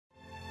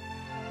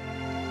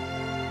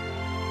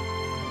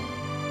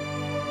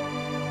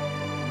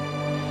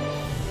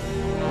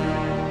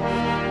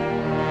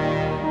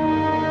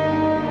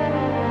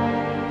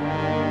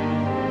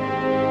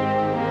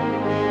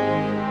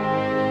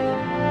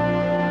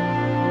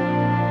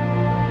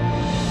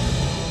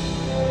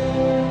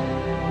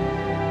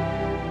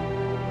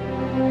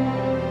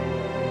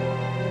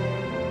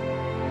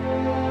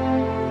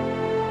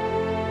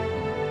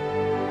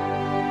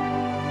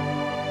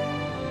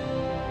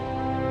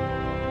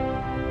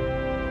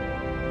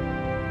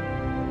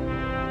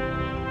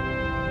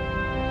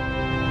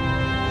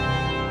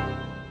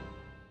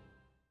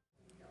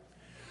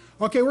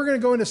Okay, we're going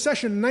to go into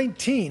session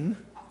 19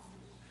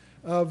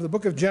 of the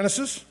book of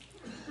Genesis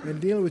and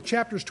dealing with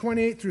chapters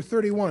 28 through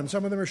 31.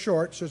 Some of them are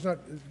short, so it's not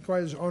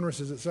quite as onerous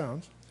as it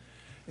sounds.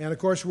 And, of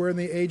course, we're in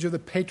the age of the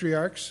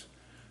patriarchs,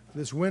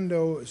 this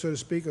window, so to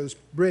speak, or this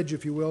bridge,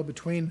 if you will,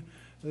 between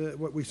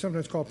what we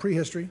sometimes call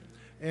prehistory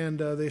and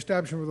the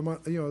establishment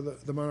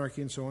of the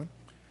monarchy and so on.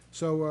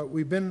 So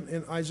we've been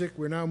in Isaac.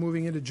 We're now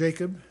moving into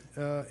Jacob,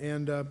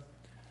 and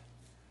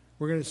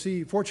we're going to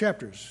see 4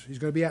 chapters. He's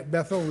going to be at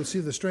Bethel. We'll see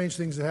the strange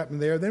things that happen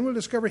there. Then we'll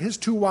discover his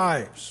 2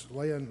 wives,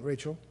 Leah and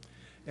Rachel,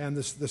 and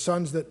the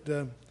sons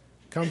that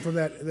come from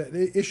that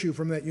issue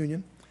from that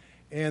union.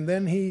 And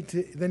then he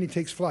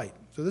takes flight.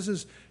 So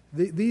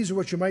these are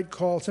what you might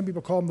call, some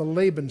people call them the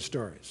Laban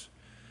stories.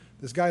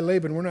 This guy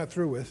Laban, we're not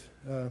through with.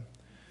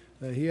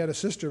 He had a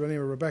sister by the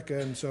name of Rebekah,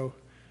 and so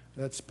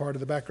that's part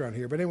of the background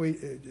here. But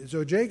anyway,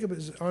 so Jacob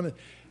is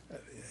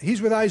he's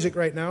with Isaac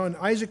right now, and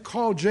Isaac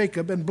called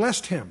Jacob and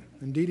blessed him.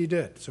 Indeed he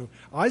did. So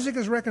Isaac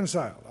is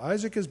reconciled.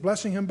 Isaac is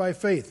blessing him by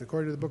faith,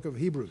 according to the book of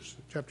Hebrews,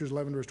 chapters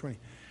 11, verse 20.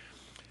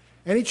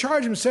 And he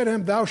charged him and said to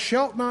him, "Thou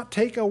shalt not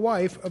take a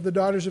wife of the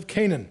daughters of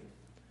Canaan."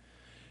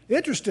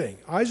 Interesting.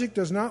 Isaac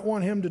does not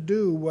want him to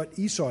do what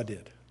Esau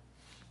did.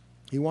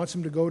 He wants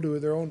him to go to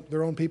their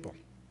own people.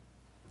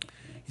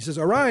 He says,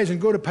 "Arise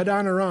and go to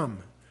Padan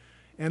Aram."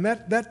 And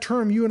that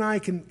term you and I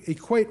can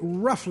equate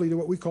roughly to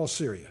what we call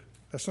Syria.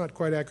 That's not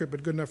quite accurate,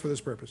 but good enough for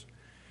this purpose.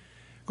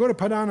 Go to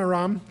Padan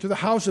Aram, to the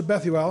house of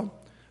Bethuel,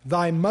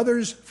 thy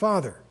mother's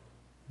father.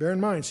 Bear in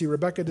mind, see,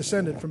 Rebekah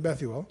descended from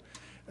Bethuel,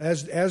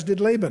 as did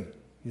Laban,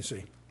 you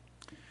see.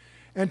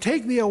 And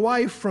take thee a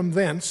wife from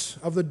thence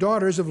of the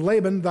daughters of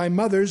Laban, thy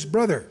mother's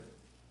brother.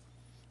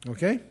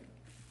 Okay?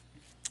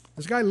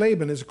 This guy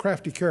Laban is a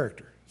crafty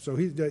character. So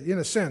he, in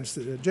a sense,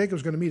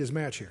 Jacob's going to meet his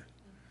match here.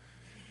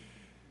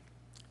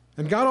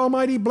 "And God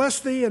Almighty bless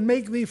thee and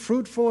make thee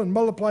fruitful and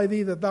multiply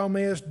thee, that thou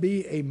mayest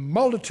be a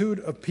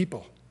multitude of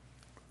people.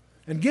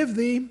 And give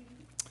thee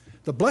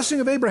the blessing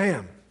of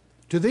Abraham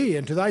to thee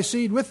and to thy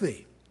seed with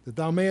thee, that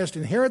thou mayest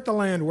inherit the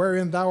land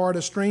wherein thou art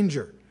a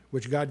stranger,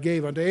 which God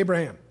gave unto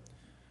Abraham.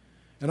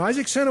 And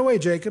Isaac sent away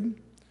Jacob,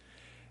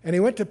 and he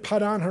went to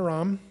Padan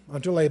Aram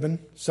unto Laban,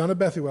 son of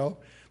Bethuel,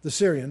 the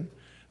Syrian,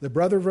 the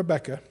brother of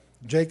Rebekah,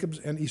 Jacob's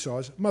and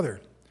Esau's mother."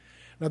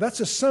 Now that's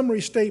a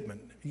summary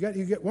statement.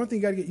 You get one thing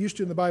you got to get used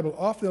to in the Bible.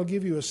 Often they'll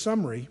give you a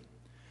summary,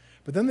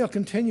 but then they'll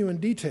continue in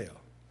detail.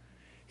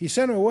 He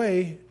sent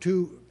away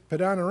to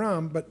Padan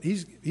Aram, but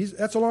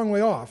that's a long way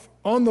off.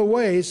 On the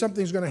way,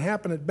 something's going to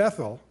happen at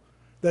Bethel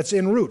that's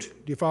en route.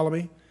 Do you follow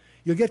me?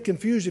 You'll get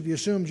confused if you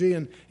assume,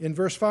 in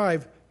verse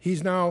 5,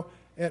 he's now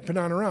at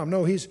Padan Aram.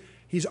 No, he's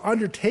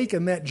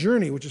undertaken that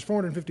journey, which is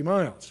 450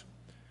 miles.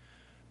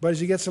 But as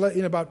he gets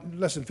about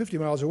less than 50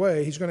 miles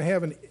away, he's going to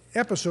have an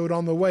episode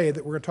on the way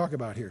that we're going to talk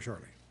about here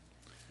shortly.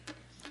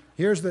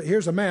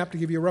 Here's a map to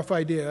give you a rough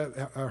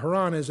idea.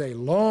 Haran is a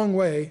long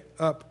way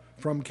up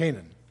from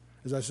Canaan.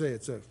 As I say,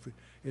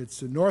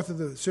 it's north of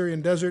the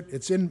Syrian desert.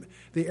 It's in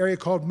the area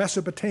called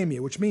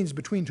Mesopotamia, which means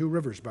between 2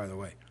 rivers, by the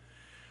way.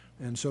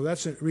 And so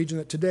that's a region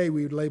that today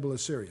we would label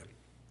as Syria.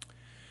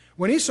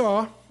 When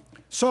Esau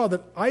saw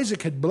that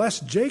Isaac had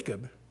blessed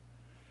Jacob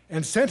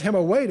and sent him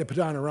away to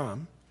Padan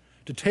Aram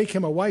to take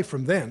him a wife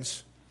from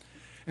thence,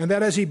 and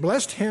that as he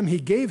blessed him, he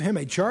gave him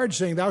a charge,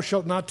 saying, "Thou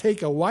shalt not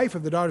take a wife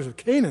of the daughters of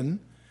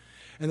Canaan,"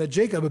 and that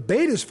Jacob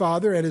obeyed his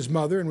father and his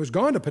mother and was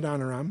gone to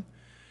Padan Aram,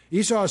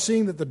 Esau,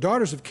 seeing that the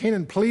daughters of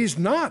Canaan pleased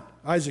not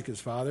Isaac his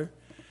father,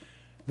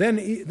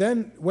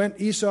 then went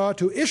Esau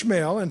to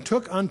Ishmael and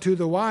took unto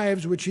the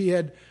wives which he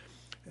had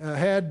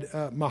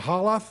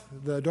Mahalath,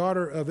 the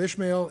daughter of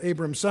Ishmael,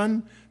 Abram's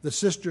son, the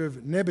sister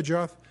of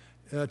Nebajoth,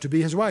 to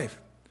be his wife.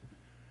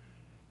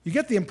 You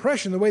get the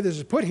impression, the way this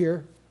is put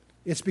here,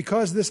 it's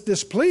because this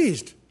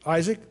displeased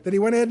Isaac that he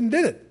went ahead and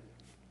did it.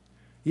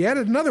 He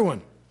added another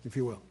one, if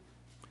you will.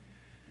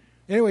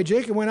 Anyway,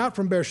 Jacob went out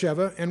from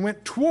Beersheba and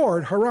went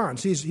toward Haran.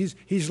 So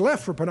he's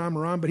left for Padan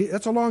Aram, but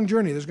that's a long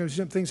journey. There's going to be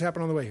some things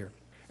happen on the way here.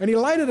 And he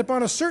lighted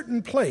upon a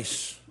certain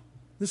place.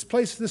 This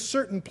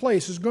certain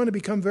place is going to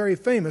become very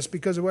famous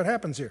because of what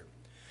happens here.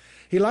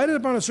 He lighted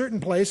upon a certain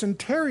place and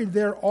tarried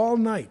there all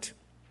night,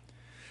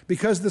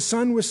 because the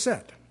sun was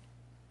set.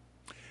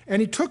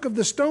 And he took of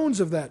the stones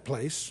of that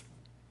place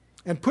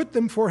and put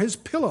them for his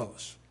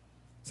pillows.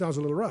 Sounds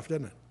a little rough,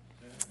 doesn't it?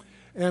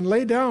 And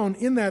lay down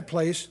in that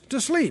place to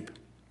sleep.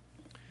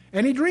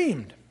 And he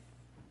dreamed.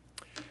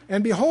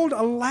 And behold,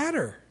 a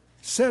ladder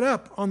set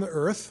up on the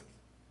earth,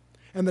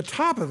 and the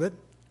top of it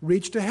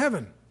reached to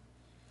heaven.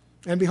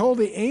 And behold,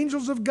 the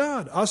angels of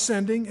God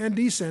ascending and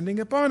descending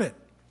upon it.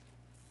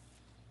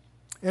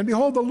 And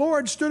behold, the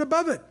Lord stood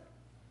above it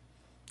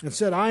and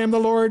said, "I am the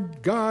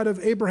Lord God of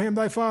Abraham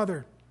thy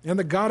father, and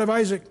the God of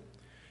Isaac,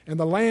 and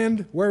the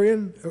land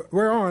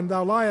whereon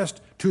thou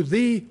liest, to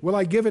thee will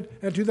I give it,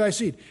 and to thy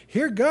seed."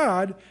 Here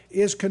God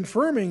is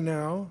confirming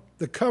now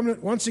the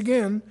covenant once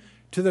again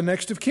to the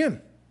next of kin.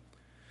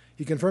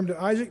 He confirmed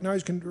to Isaac, now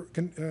he's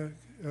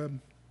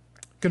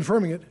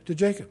confirming it to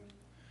Jacob.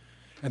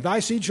 And thy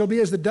seed shall be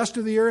as the dust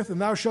of the earth, and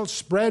thou shalt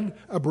spread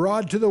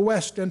abroad to the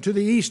west, and to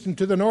the east, and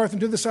to the north, and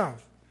to the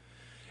south.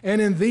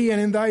 And in thee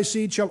and in thy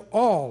seed shall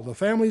all the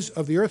families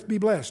of the earth be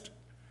blessed.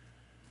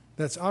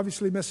 That's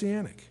obviously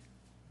messianic.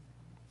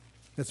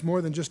 That's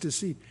more than just his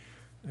seed.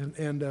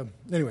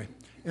 Anyway,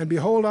 and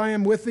behold, I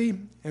am with thee,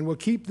 and will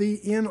keep thee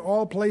in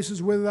all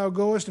places whither thou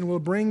goest, and will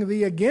bring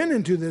thee again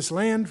into this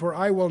land, for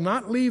I will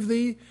not leave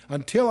thee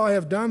until I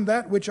have done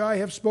that which I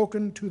have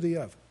spoken to thee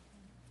of.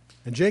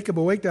 And Jacob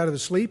awaked out of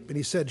his sleep, and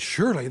he said,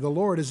 surely the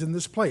Lord is in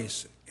this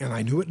place, and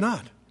I knew it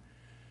not.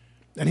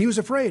 And he was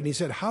afraid, and he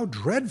said, how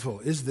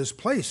dreadful is this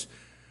place!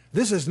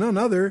 This is none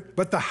other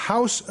but the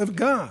house of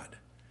God,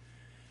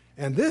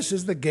 and this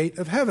is the gate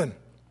of heaven.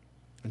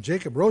 And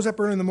Jacob rose up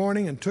early in the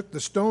morning and took the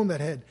stone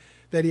that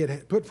he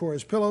had put for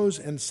his pillows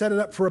and set it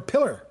up for a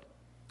pillar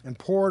and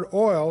poured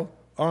oil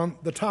on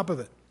the top of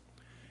it.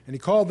 And he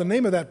called the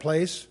name of that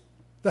place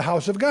the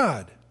house of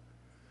God.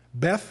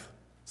 Beth,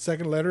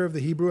 second letter of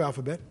the Hebrew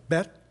alphabet.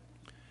 Bet,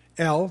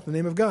 El, the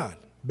name of God.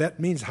 Bet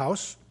means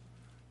house.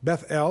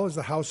 Beth El is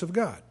the house of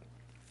God.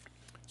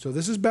 So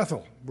this is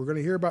Bethel. We're going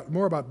to hear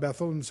more about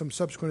Bethel in some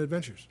subsequent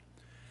adventures.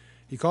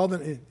 He called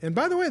it, and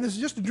by the way, this is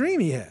just a dream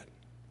he had.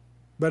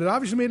 But it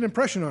obviously made an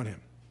impression on him.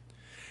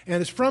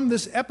 And it's from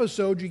this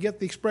episode you get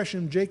the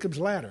expression Jacob's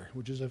ladder,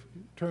 which is a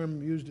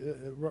term used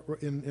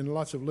in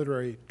lots of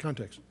literary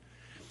contexts.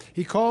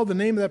 He called the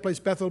name of that place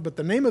Bethel, but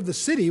the name of the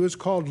city was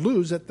called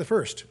Luz at the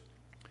first.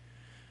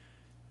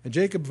 And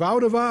Jacob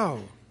vowed a vow,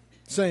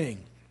 saying,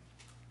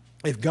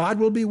 if God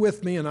will be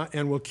with me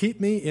and will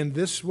keep me in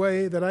this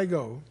way that I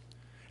go,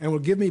 and will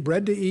give me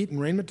bread to eat and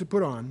raiment to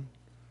put on,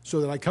 so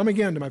that I come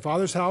again to my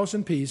father's house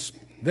in peace,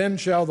 then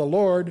shall the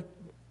Lord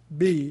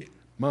be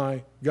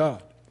my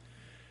God.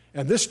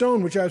 And this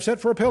stone which I have set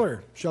for a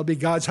pillar shall be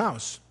God's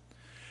house.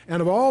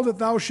 And of all that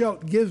thou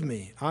shalt give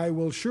me, I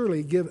will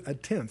surely give a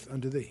tenth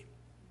unto thee.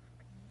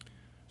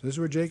 So this is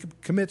where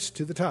Jacob commits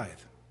to the tithe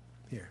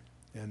here.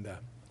 And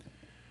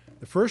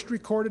the first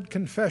recorded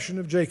confession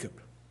of Jacob,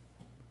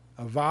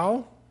 a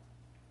vow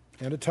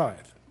and a tithe.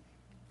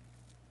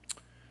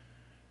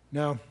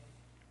 Now,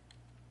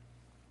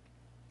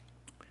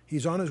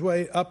 he's on his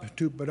way up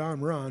to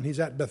Padan-Aram. He's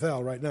at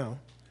Bethel right now.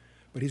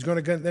 But he's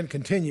going to then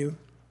continue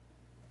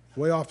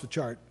way off the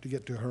chart to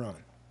get to Haran.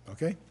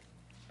 Okay?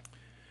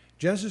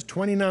 Genesis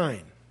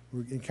 29.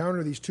 We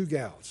encounter these two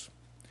gals.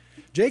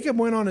 Jacob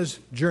went on his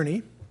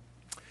journey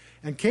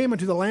and came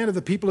into the land of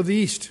the people of the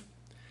east.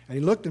 And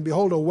he looked, and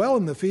behold, a well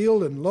in the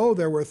field, and lo,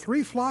 there were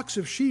 3 flocks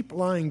of sheep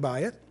lying by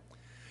it.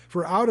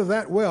 For out of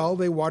that well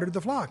they watered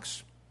the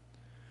flocks.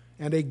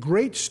 And a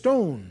great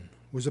stone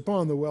was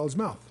upon the well's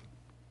mouth.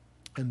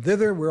 And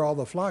thither were all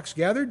the flocks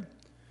gathered.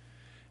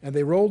 And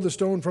they rolled the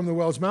stone from the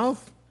well's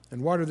mouth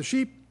and watered the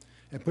sheep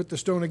and put the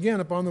stone again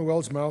upon the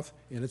well's mouth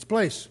in its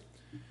place.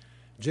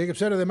 Jacob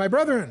said to them, my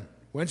brethren,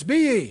 whence be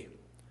ye?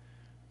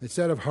 They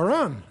said, of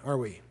Haran are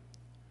we.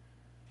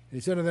 And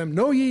he said to them,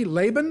 know ye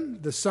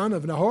Laban, the son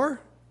of Nahor? And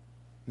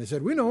they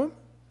said, we know him.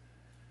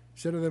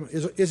 He said to them,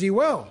 is he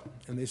well?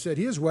 And they said,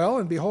 he is well,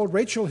 and behold,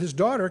 Rachel his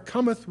daughter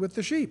cometh with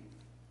the sheep.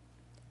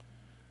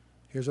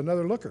 Here's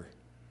another looker.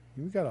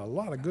 We've got a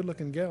lot of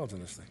good-looking gals in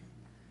this thing.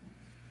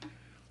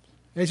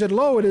 And he said,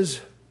 lo, it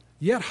is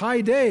yet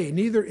high day,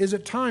 neither is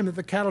it time that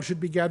the cattle should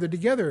be gathered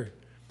together.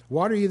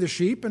 Water ye the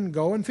sheep, and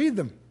go and feed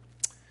them.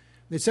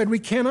 They said, we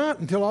cannot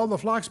until all the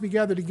flocks be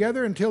gathered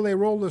together, until they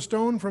roll the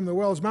stone from the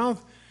well's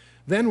mouth,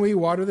 then we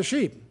water the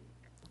sheep.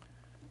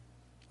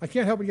 I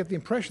can't help but get the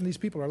impression these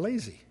people are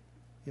lazy.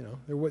 You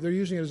know, they're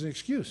using it as an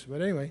excuse.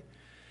 But anyway,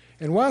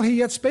 and while he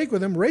yet spake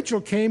with them,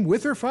 Rachel came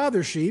with her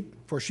father's sheep,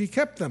 for she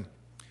kept them.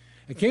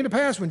 It came to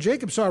pass, when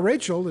Jacob saw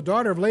Rachel, the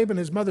daughter of Laban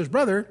his mother's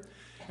brother,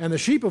 and the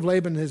sheep of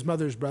Laban his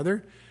mother's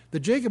brother,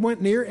 that Jacob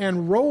went near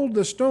and rolled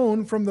the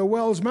stone from the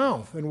well's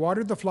mouth and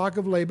watered the flock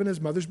of Laban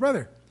his mother's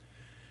brother.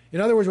 In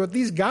other words, what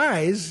these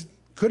guys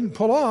couldn't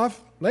pull off,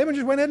 Laban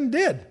just went ahead and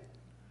did.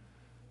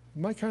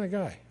 My kind of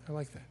guy. I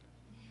like that.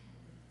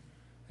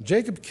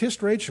 Jacob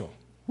kissed Rachel.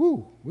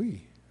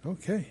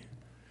 Okay.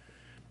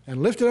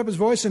 And lifted up his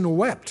voice and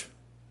wept.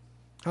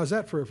 How's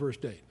that for a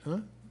first date, huh?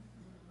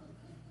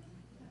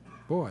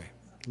 Boy,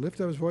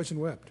 lifted up his voice and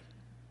wept.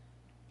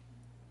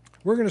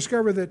 We're going to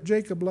discover that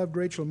Jacob loved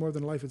Rachel more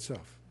than life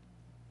itself.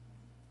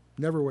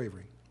 Never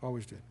wavering,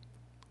 always did.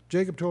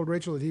 Jacob told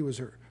Rachel that he was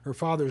her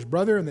father's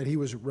brother and that he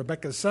was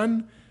Rebekah's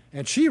son,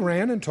 and she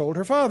ran and told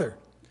her father.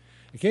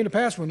 It came to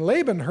pass when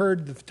Laban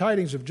heard the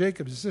tidings of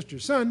Jacob, his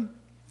sister's son,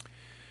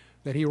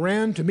 that he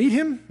ran to meet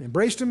him,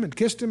 embraced him, and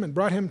kissed him, and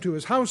brought him to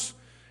his house,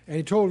 and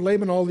he told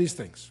Laban all these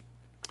things.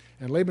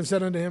 And Laban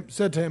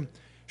said to him,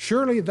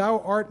 surely thou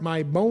art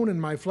my bone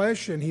and my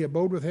flesh, and he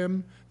abode with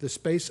him the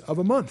space of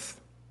a month.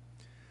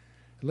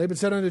 And Laban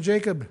said unto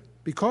Jacob,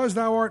 because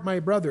thou art my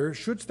brother,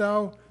 shouldst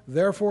thou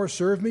therefore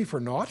serve me for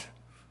naught?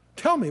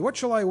 Tell me, what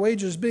shall thy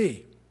wages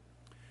be?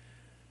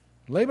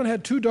 Laban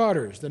had 2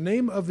 daughters. The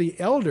name of the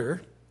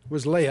elder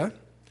was Leah.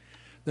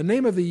 The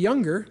name of the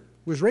younger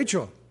was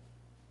Rachel.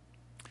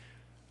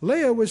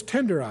 Leah was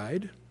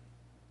tender-eyed,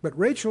 but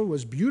Rachel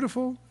was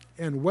beautiful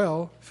and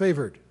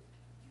well-favored.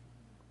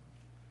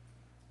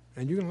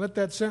 And you can let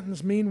that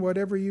sentence mean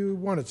whatever you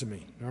want it to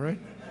mean, all right?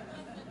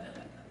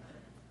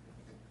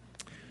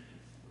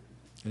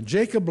 And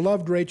Jacob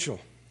loved Rachel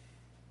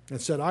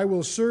and said, I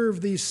will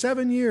serve thee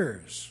 7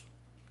 years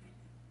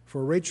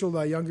for Rachel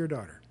thy younger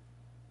daughter.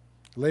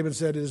 Laban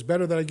said, it is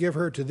better that I give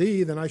her to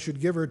thee than I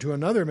should give her to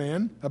another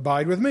man.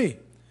 Abide with me.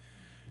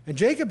 And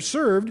Jacob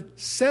served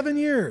 7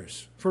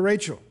 years for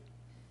Rachel.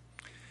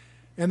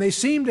 And they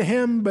seemed to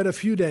him but a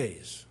few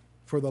days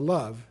for the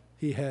love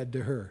he had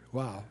to her.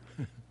 Wow.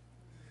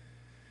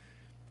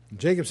 And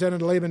Jacob said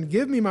unto Laban,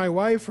 give me my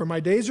wife, for my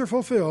days are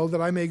fulfilled,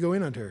 that I may go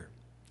in unto her.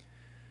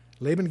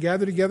 Laban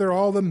gathered together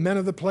all the men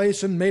of the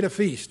place and made a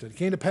feast. And it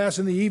came to pass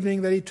in the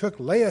evening that he took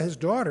Leah his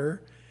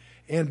daughter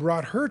and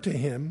brought her to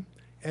him,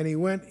 and he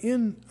went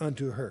in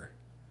unto her.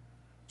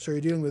 So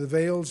you're dealing with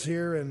veils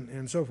here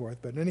and so forth.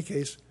 But in any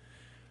case,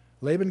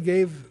 Laban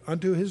gave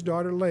unto his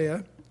daughter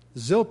Leah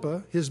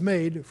Zilpah, his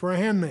maid, for a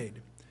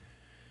handmaid.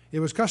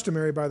 It was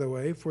customary, by the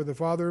way, for the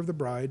father of the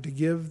bride to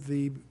give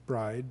the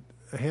bride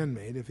a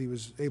handmaid if he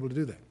was able to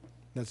do that.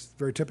 That's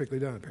very typically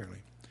done, apparently.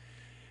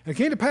 And it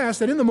came to pass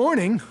that in the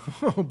morning,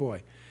 oh boy,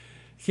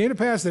 it came to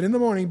pass that in the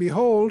morning,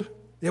 behold,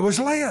 it was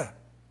Leah.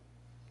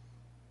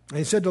 And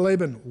he said to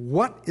Laban,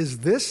 what is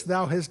this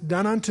thou hast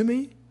done unto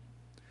me?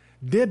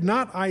 Did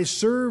not I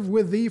serve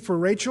with thee for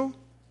Rachel?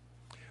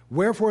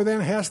 Wherefore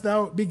then hast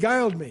thou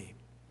beguiled me?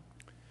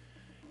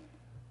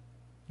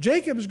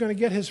 Jacob is going to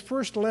get his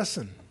first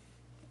lesson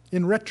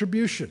in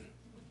retribution.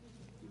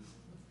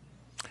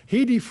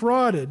 He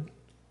defrauded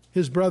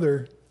his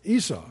brother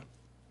Esau,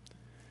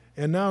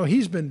 and now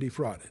he's been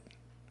defrauded.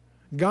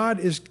 God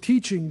is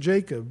teaching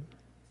Jacob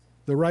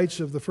the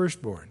rights of the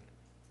firstborn.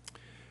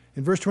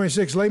 In verse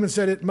 26, Laban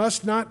said, it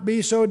must not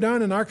be so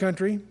done in our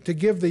country to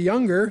give the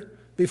younger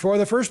before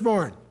the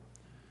firstborn.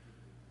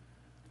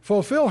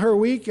 Fulfill her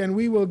week, and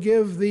we will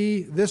give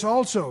thee this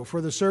also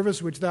for the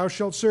service which thou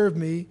shalt serve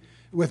me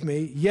with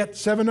me yet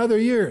 7 other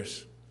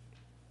years.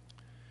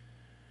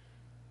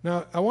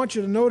 Now, I want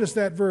you to notice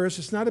that verse.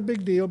 It's not a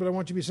big deal, but I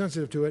want you to be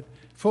sensitive to it.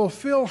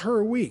 Fulfill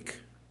her week.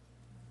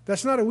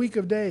 That's not a week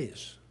of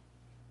days.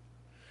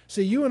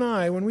 See, you and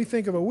I, when we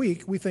think of a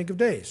week, we think of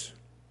days.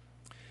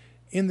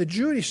 In the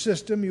Jewish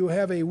system, you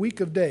have a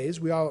week of days.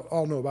 We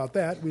all know about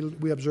that.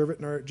 We observe it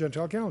in our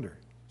Gentile calendar.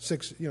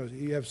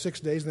 You have 6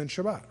 days and then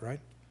Shabbat, right?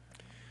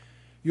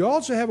 You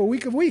also have a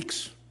week of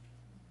weeks.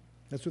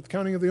 That's what the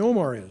counting of the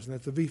Omer is. And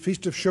that's the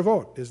Feast of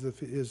Shavuot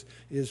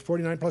is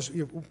 49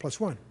 plus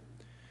 1.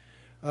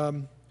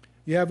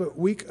 You have a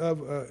week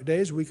of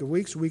days, week of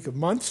weeks, week of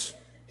months,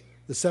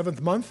 the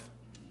 7th month.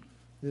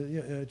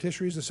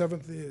 Tishri is the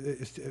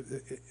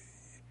 7th.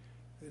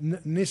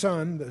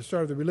 Nisan, the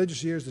start of the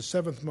religious year, is the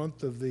 7th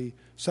month of the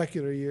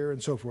secular year,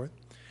 and so forth.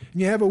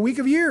 And you have a week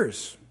of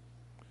years.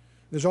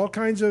 There's all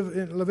kinds of,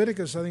 in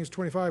Leviticus, I think it's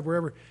 25,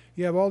 wherever,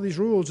 you have all these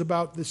rules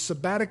about the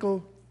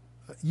sabbatical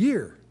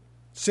year.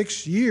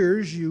 6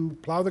 years you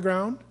plow the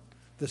ground.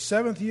 The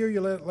 7th year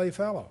you let it lay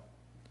fallow.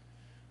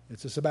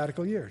 It's a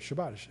sabbatical year,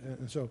 Shabbat.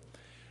 And so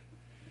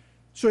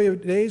you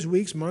have days,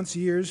 weeks, months,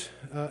 years,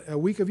 a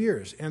week of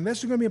years. And this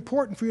is going to be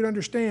important for you to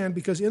understand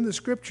because in the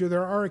Scripture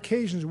there are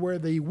occasions where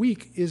the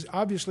week is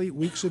obviously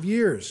weeks of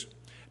years.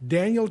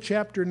 Daniel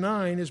chapter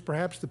 9 is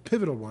perhaps the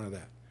pivotal one of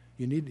that.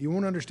 You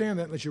won't understand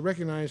that unless you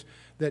recognize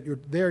that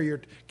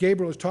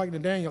Gabriel is talking to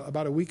Daniel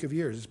about a week of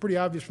years. It's pretty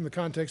obvious from the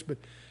context, but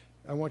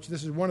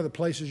this is one of the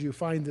places you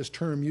find this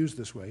term used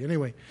this way.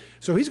 Anyway,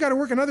 so he's got to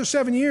work another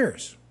 7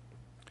 years.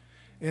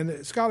 And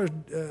the scholars,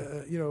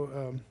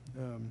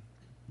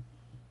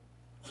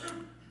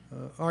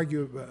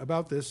 argue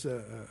about this,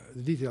 the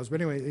details. But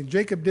anyway,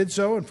 Jacob did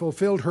so and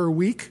fulfilled her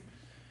week,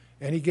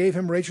 and he gave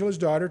him Rachel his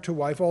daughter to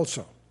wife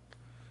also.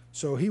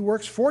 So he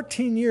works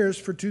 14 years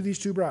for these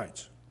two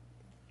brides,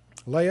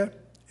 Leah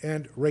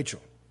and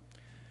Rachel.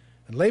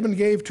 And Laban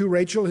gave to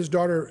Rachel his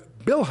daughter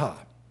Bilhah,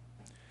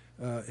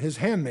 his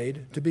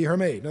handmaid, to be her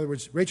maid. In other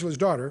words, Rachel, his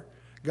daughter,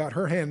 got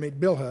her handmaid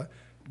Bilhah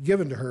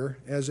given to her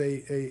as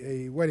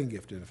a wedding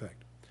gift, in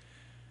effect.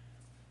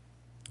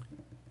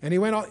 And he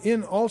went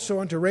in also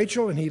unto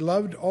Rachel, and he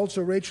loved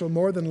also Rachel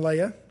more than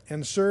Leah,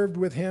 and served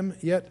with him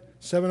yet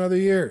 7 other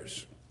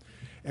years.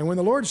 And when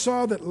the Lord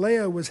saw that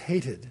Leah was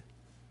hated,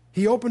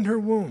 he opened her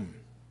womb.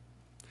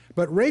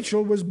 But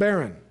Rachel was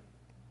barren.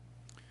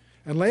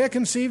 And Leah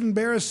conceived and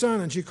bare a son,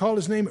 and she called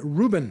his name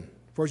Reuben.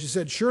 For she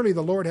said, surely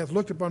the Lord hath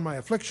looked upon my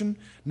affliction.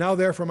 Now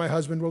therefore my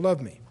husband will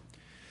love me.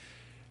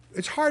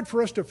 It's hard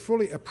for us to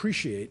fully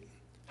appreciate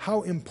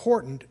how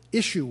important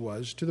issue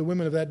was to the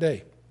women of that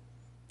day.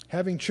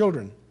 Having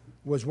children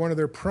was one of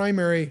their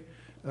primary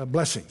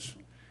blessings.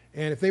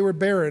 And if they were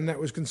barren, that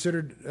was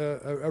considered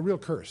a real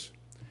curse.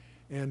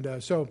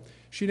 And so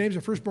she names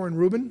her firstborn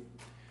Reuben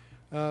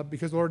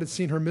because the Lord had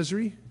seen her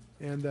misery.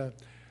 And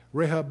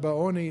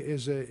Rehoboam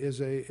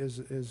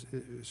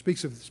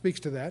speaks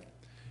to that.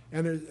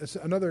 And there's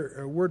another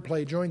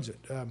wordplay joins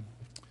it.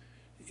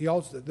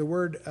 The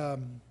word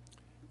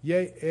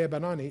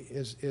Yebanani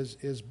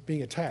is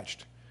being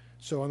attached.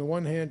 So on the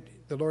one hand,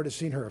 the Lord has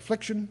seen her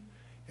affliction,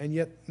 and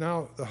yet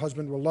now the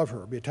husband will love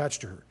her, be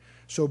attached to her.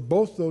 So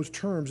both those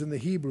terms in the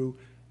Hebrew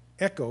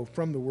echo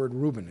from the word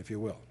Reuben, if you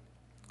will.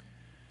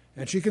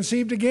 And she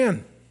conceived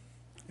again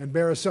and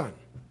bare a son,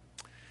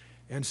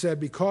 and said,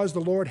 because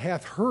the Lord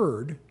hath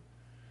heard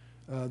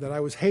that I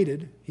was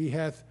hated, he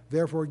hath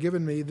therefore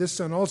given me this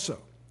son also,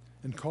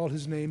 and called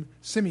his name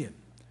Simeon.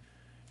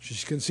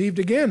 She conceived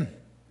again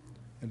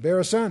and bare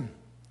a son,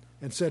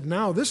 and said,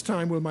 now this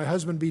time will my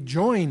husband be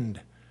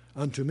joined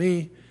unto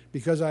me,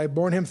 because I have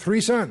borne him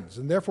 3 sons.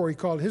 And therefore he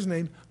called his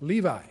name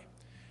Levi,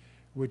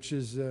 which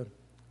is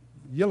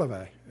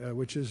Yelevi,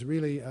 which is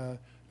really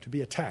to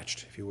be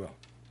attached, if you will.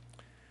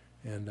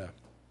 And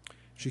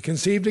she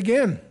conceived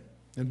again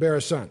and bare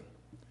a son.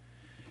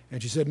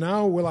 And she said,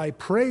 now will I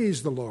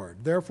praise the Lord.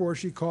 Therefore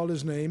she called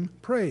his name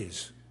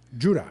Praise,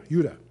 Judah,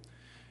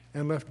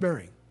 and left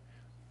bearing.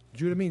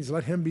 Judah means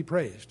let him be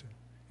praised.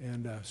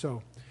 And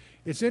so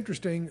it's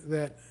interesting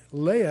that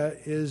Leah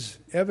is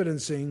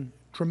evidencing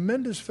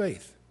tremendous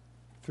faith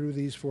through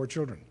these 4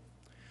 children.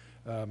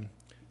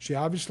 She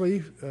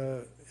obviously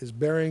is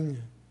bearing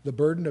the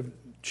burden of,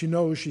 she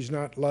knows she's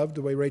not loved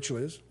the way Rachel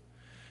is.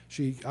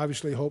 She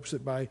obviously hopes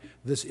that by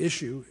this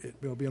issue it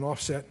will be an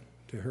offset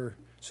to her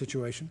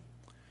situation.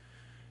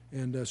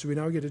 And so we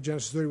now get to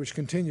Genesis 30, which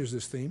continues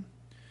this theme.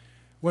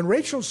 When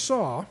Rachel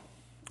saw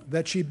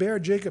that she bare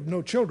Jacob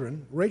no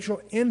children,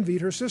 Rachel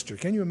envied her sister.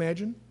 Can you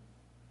imagine?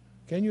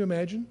 Can you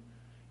imagine?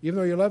 Even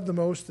though you love the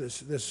most,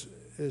 this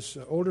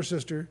older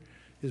sister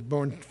is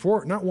born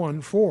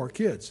 4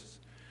 kids.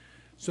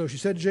 So she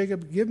said to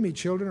Jacob, give me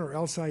children or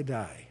else I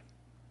die.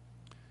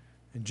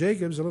 And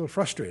Jacob's a little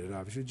frustrated,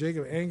 obviously.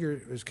 Jacob's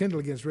anger is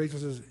kindled against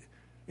Rachel and says,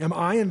 am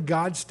I in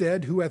God's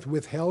stead who hath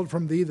withheld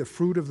from thee the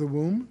fruit of the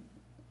womb?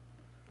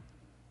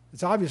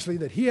 It's obviously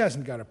that he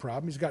hasn't got a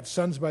problem. He's got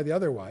sons by the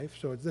other wife,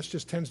 so this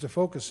just tends to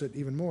focus it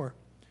even more.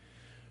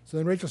 So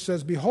then Rachel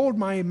says, behold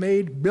my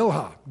maid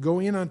Bilhah, go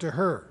in unto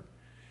her,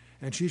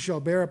 and she shall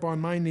bear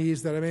upon my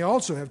knees, that I may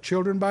also have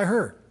children by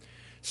her.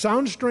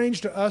 Sounds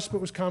strange to us,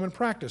 but was common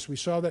practice. We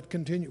saw that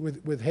continue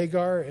with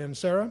Hagar and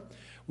Sarah.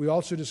 We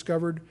also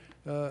discovered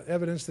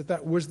evidence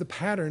that was the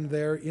pattern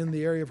there in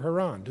the area of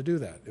Haran to do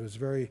that. It was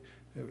very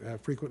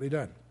frequently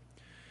done.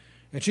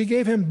 And she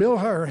gave him Bilhah,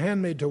 her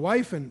handmaid, to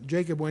wife, and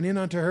Jacob went in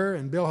unto her,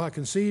 and Bilhah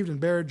conceived and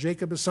bare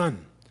Jacob a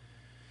son.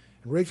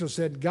 And Rachel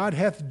said, God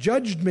hath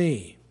judged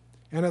me,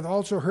 and hath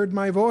also heard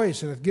my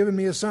voice, and hath given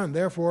me a son.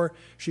 Therefore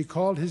she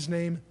called his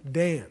name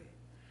Dan.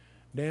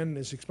 Dan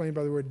is explained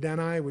by the word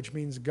Dani, which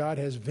means God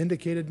has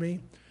vindicated me.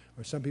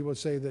 Or some people would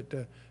say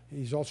that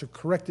he's also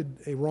corrected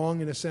a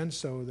wrong in a sense,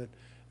 so that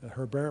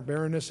her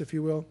barrenness, if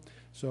you will.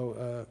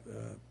 So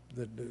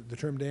the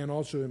term Dan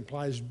also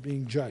implies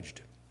being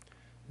judged.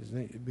 His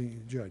name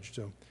being judged.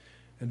 So,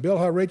 and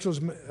Bilhah,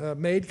 Rachel's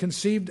maid,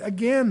 conceived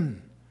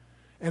again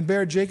and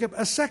bare Jacob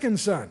a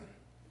second son.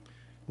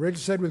 Rachel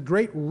said, with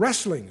great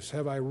wrestlings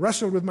have I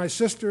wrestled with my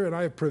sister, and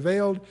I have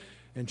prevailed.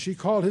 And she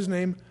called his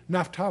name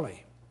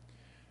Naphtali,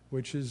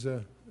 which is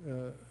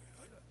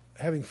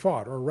having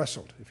fought or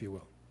wrestled, if you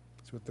will.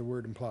 That's what the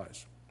word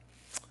implies.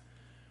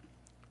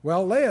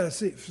 Well, Leah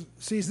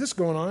sees this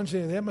going on,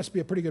 saying that must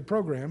be a pretty good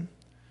program.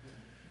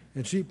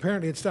 And she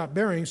apparently had stopped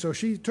bearing, so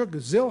she took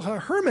Zilpah,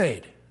 her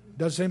maid,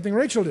 does the same thing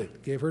Rachel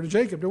did, gave her to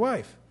Jacob to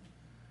wife.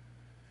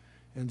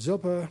 And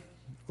Zilpah,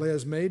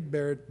 Leah's maid,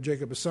 bare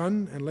Jacob a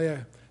son, and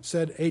Leah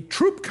said, a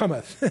troop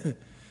cometh.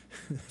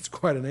 That's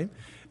quite a name.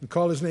 And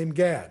called his name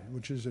Gad,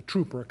 which is a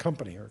troop or a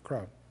company or a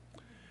crowd.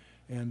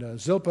 And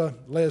Zilpah,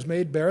 Leah's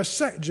maid, bare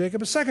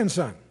Jacob a second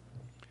son.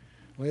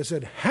 Leah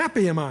said,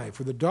 happy am I,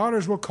 for the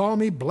daughters will call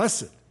me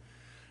blessed.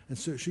 And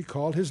so she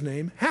called his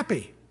name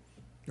Happy,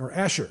 or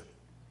Asher.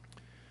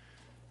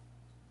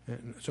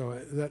 And so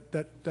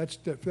that's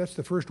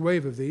the first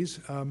wave of these.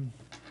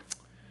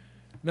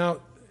 Now,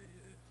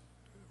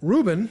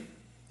 Reuben,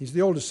 he's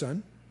the oldest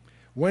son,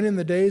 when in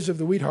the days of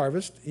the wheat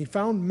harvest, he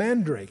found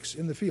mandrakes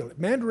in the field.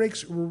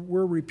 Mandrakes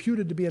were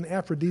reputed to be an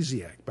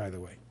aphrodisiac, by the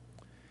way.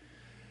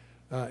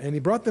 And he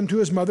brought them to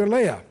his mother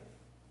Leah.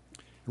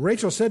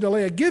 Rachel said to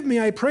Leah, give me,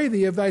 I pray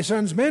thee, of thy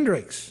son's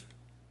mandrakes.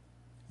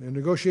 There's a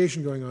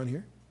negotiation going on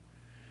here.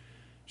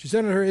 She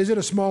said unto her, is it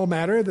a small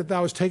matter that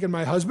thou hast taken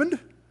my husband?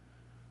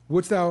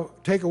 Wouldst thou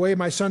take away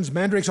my son's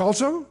mandrakes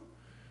also? And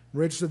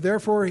Rachel said,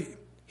 therefore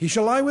he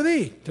shall lie with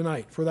thee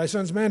tonight for thy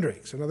son's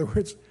mandrakes. In other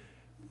words,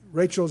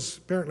 Rachel's,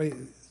 apparently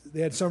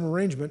they had some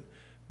arrangement,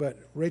 but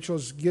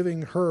Rachel's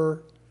giving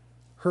her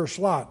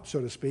slot, so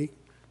to speak,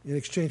 in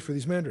exchange for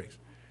these mandrakes.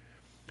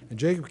 And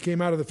Jacob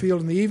came out of the field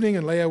in the evening,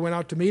 and Leah went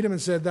out to meet him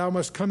and said, thou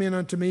must come in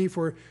unto me,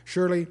 for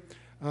surely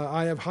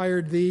I have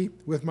hired thee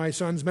with my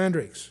son's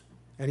mandrakes.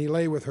 And he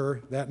lay with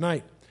her that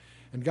night.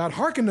 And God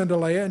hearkened unto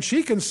Leah, and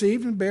she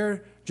conceived and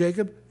bare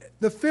Jacob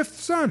the 5th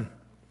son.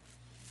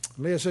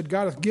 Leah said,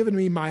 God hath given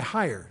me my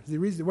hire. The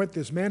reason they went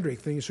this mandrake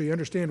thing is so you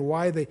understand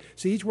why they...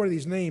 See, each one of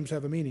these names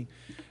have a meaning.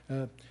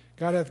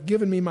 God hath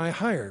given me my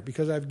hire,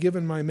 because I've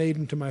given my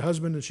maiden to my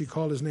husband, and she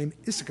called his name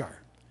Issachar,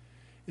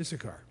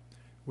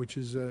 which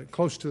is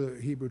close to the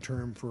Hebrew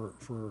term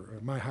for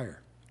my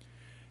hire.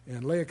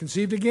 And Leah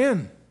conceived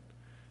again,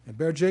 and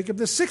bare Jacob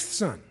the 6th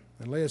son.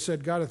 And Leah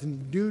said, God hath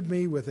endued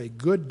me with a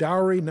good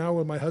dowry. Now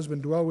will my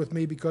husband dwell with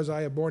me, because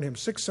I have borne him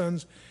 6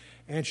 sons.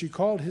 And she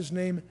called his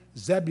name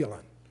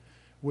Zebulun,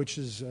 which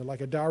is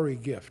like a dowry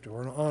gift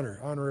or an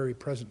honorary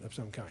present of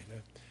some kind.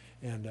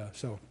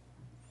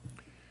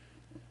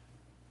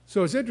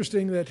 So it's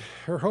interesting that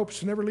her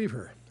hopes never leave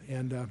her.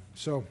 And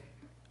so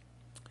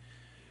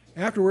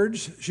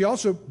afterwards, she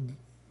also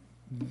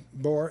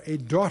bore a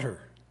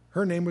daughter.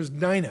 Her name was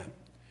Dinah,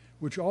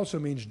 which also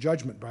means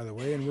judgment, by the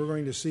way. And we're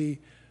going to see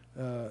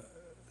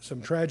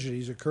some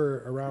tragedies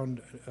occur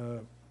around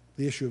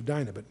the issue of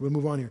Dinah. But we'll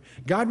move on here.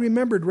 God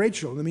remembered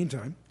Rachel in the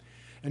meantime,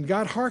 and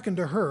God hearkened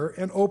to her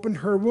and opened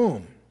her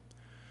womb.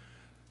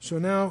 So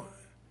now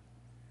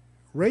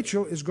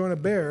Rachel is going to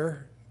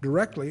bear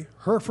directly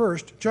her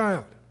first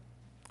child.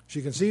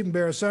 She conceived and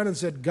bare a son and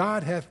said,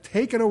 God hath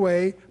taken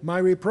away my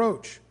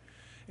reproach.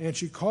 And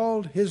she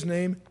called his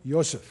name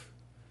Joseph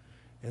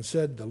and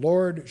said, the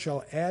Lord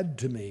shall add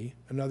to me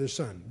another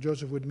son.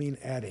 Joseph would mean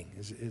adding,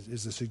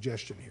 is the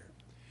suggestion here.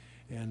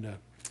 And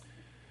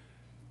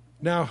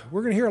now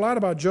we're going to hear a lot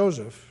about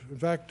Joseph. In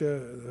fact,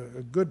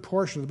 a good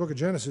portion of the book of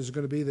Genesis is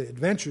going to be the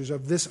adventures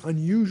of this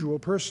unusual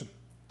person.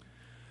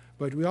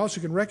 But we also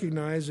can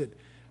recognize that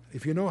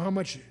if you know how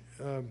much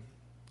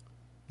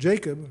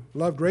Jacob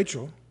loved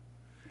Rachel,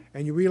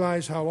 and you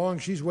realize how long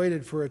she's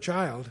waited for a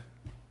child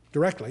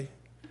directly,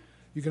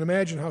 you can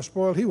imagine how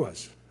spoiled he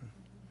was.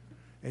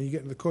 And you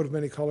get in the coat of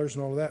many colors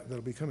and all of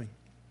that'll be coming.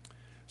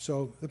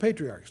 So the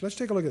patriarchs. Let's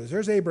take a look at this.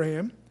 There's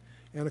Abraham,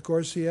 and of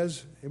course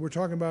we're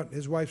talking about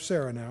his wife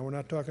Sarah now. We're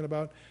not talking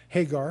about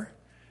Hagar,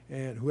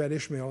 and who had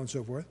Ishmael and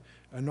so forth.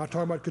 I'm not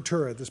talking about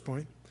Keturah at this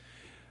point.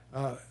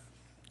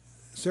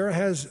 Sarah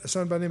has a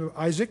son by the name of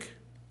Isaac,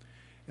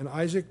 and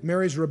Isaac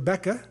marries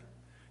Rebekah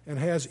and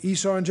has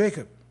Esau and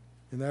Jacob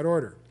in that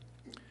order.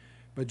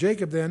 But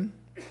Jacob then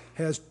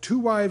has 2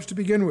 wives to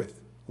begin with,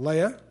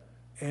 Leah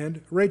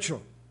and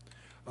Rachel.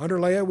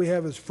 Under Leah we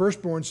have his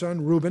firstborn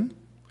son, Reuben,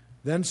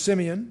 then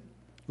Simeon,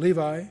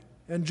 Levi,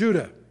 and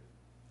Judah.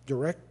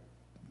 Direct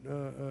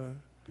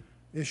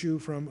issue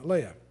from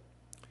Leah.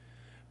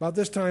 About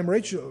this time,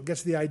 Rachel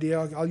gets the idea,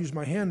 I'll use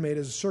my handmaid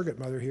as a surrogate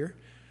mother here.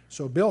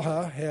 So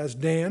Bilhah has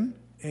Dan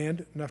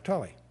and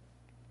Naphtali.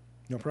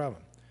 No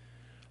problem.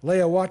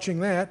 Leah,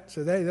 watching that,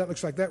 said, hey, that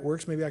looks like that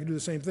works. Maybe I can do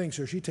the same thing.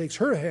 So she takes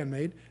her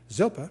handmaid,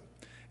 Zilpah,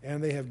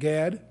 and they have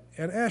Gad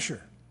and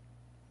Asher.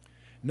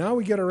 Now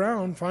we get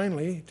around,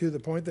 finally, to the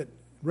point that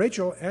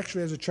Rachel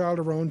actually has a child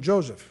of her own,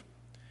 Joseph.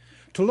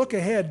 To look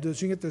ahead,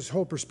 so you get this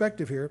whole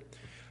perspective here,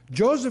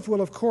 Joseph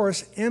will, of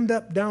course, end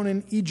up down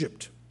in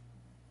Egypt.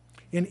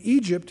 In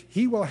Egypt,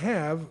 he will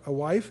have a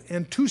wife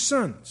and 2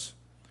 sons.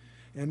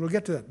 And we'll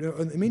get to that.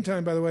 In the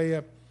meantime, by the way,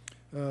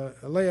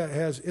 Leah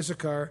has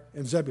Issachar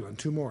and Zebulun,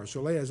 2 more.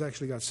 So Leah has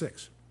actually got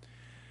 6.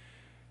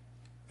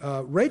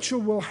 Rachel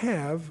will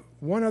have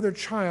one other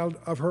child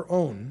of her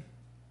own,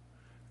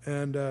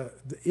 and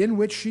in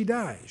which she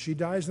dies. She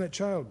dies in that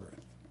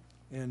childbirth.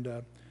 And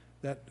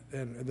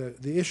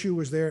the issue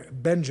was there,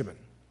 Benjamin,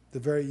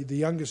 the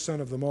youngest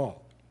son of them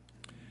all.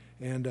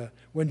 And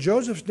when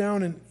Joseph's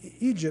down in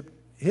Egypt,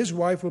 his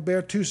wife will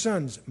bear 2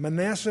 sons,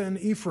 Manasseh and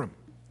Ephraim.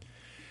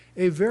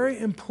 A very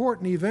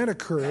important event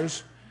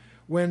occurs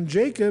when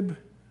Jacob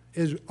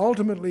is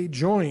ultimately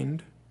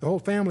joined. The whole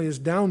family is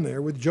down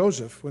there with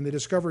Joseph when they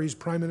discover he's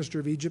prime minister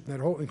of Egypt, and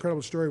that whole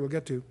incredible story we'll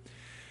get to.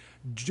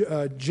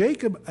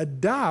 Jacob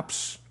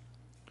adopts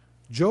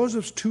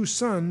Joseph's 2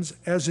 sons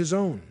as his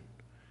own,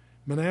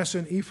 Manasseh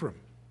and Ephraim.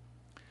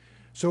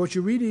 So what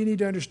you really need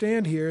to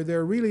understand here,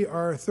 there really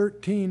are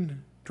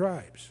 13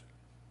 tribes.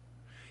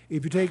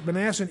 If you take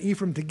Manasseh and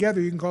Ephraim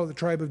together, you can call it the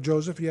tribe of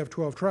Joseph. You have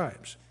 12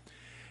 tribes.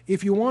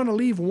 If you want to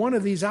leave one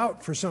of these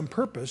out for some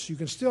purpose, you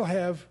can still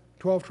have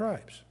 12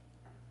 tribes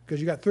because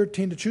you got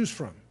 13 to choose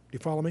from. Do you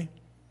follow me?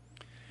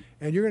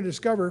 And you're going to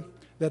discover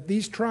that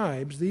these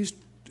tribes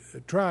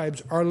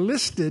are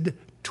listed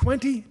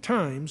 20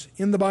 times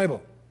in the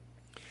Bible.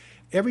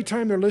 Every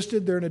time they're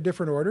listed, they're in a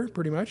different order,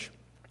 pretty much.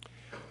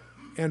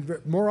 And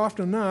more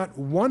often than not,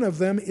 one of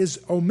them is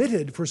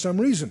omitted for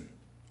some reason.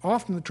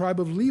 Often the tribe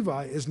of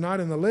Levi is not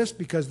in the list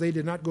because they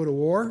did not go to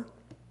war,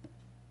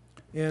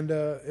 and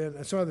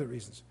some other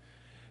reasons.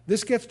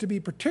 This gets to be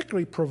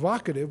particularly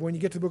provocative when you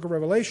get to the book of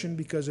Revelation,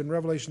 because in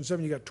Revelation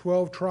 7 you got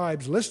 12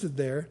 tribes listed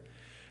there.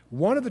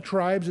 One of the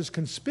tribes is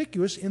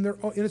conspicuous in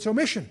its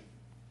omission.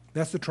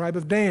 That's the tribe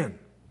of Dan.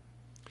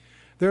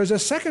 There's a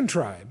second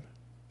tribe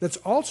that's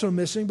also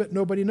missing, but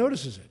nobody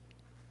notices it,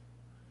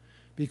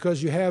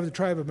 because you have the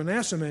tribe of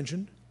Manasseh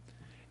mentioned,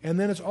 and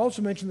then it's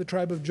also mentioned the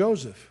tribe of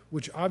Joseph,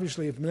 which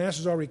obviously, if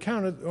Manasseh's already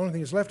counted, the only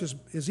thing that's left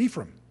is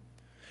Ephraim.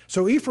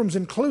 So Ephraim's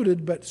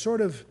included, but sort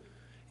of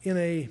in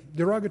a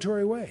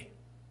derogatory way.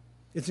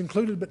 It's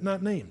included but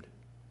not named.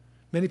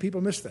 Many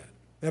people miss that.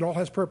 That all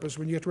has purpose.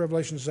 When you get to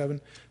Revelation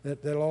 7,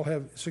 that'll all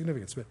have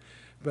significance.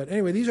 But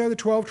anyway, these are the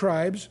 12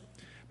 tribes,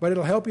 but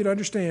it'll help you to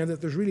understand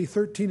that there's really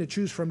 13 to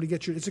choose from to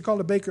get you. It's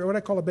called what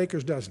I call a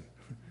baker's dozen.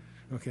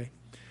 Okay?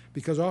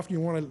 Because often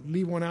you want to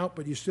leave one out,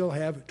 but you still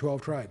have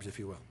 12 tribes, if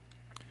you will.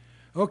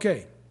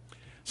 Okay.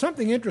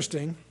 Something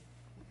interesting.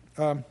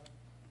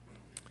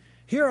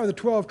 Here are the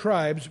 12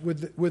 tribes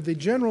with the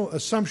general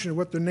assumption of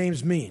what their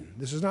names mean.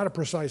 This is not a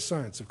precise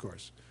science, of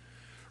course.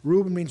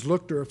 Reuben means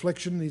looked or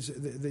affliction.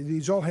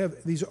 These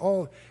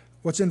all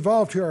what's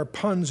involved here are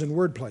puns and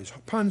wordplays,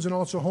 puns and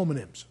also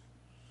homonyms.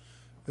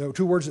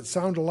 Two words that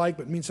sound alike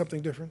but mean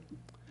something different.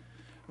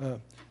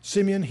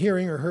 Simeon,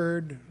 hearing or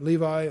heard.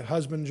 Levi,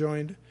 husband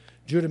joined.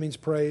 Judah means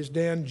praise.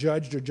 Dan,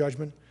 judged or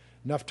judgment.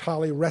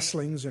 Naphtali,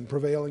 wrestlings and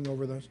prevailing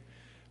over those.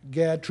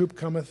 Gad, troop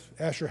cometh.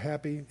 Asher,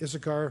 happy.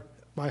 Issachar,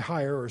 by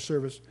hire or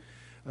service.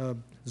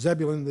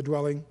 Zebulun, the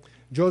dwelling.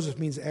 Joseph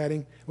means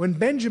adding. When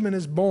Benjamin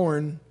is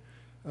born,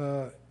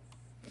 son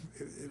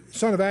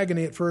of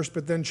agony at first,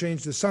 but then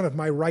changed to son of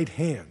my right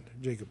hand,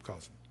 Jacob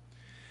calls him.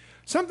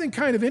 Something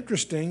kind of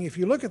interesting, if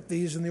you look at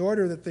these in the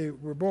order that they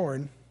were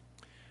born,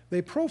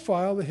 they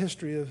profile the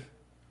history of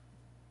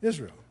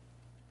Israel.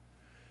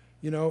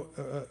 You know,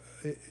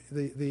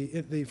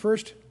 the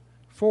first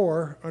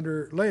four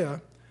under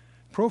Leah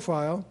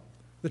profile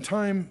the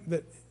time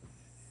that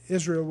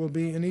Israel will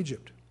be in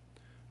Egypt.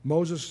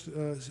 Moses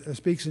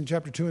speaks in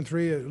chapter 2 and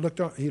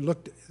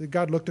 3,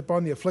 God looked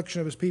upon the affliction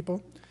of his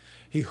people.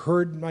 He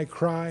heard my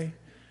cry.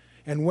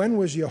 And when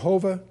was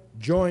Jehovah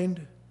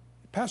joined?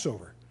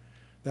 Passover.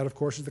 That, of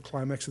course, is the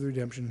climax of the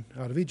redemption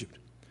out of Egypt.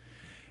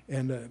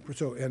 And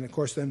of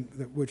course, then,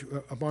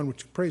 upon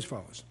which praise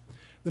follows.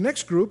 The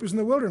next group is in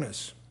the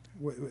wilderness.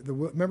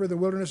 Remember the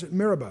wilderness at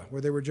Meribah,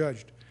 where they were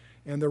judged.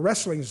 And the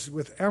wrestlings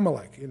with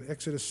Amalek in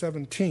Exodus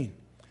 17.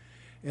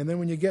 And then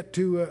when you get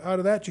to out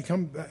of that, you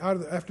come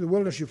after the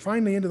wilderness, you're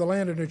finally into the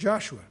land under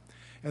Joshua.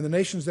 And the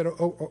nations that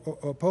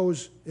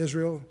oppose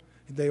Israel,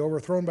 they are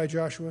overthrown by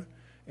Joshua,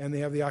 and they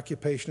have the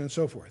occupation and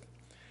so forth.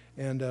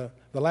 And the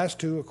last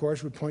two, of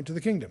course, would point to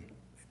the kingdom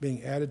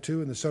being added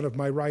to, and the son of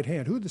my right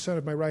hand. Who would the son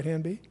of my right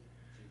hand be?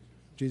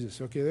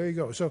 Jesus. Okay, there you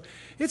go. So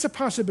it's a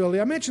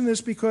possibility. I mention this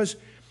because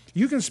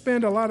you can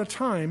spend a lot of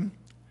time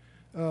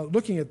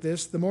looking at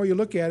this. The more you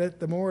look at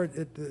it, the more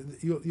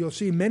you'll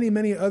see many,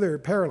 many other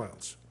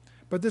parallels.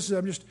 But this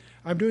is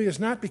I'm doing this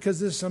not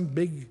because this is some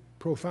big,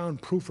 profound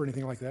proof or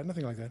anything like that.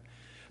 Nothing like that.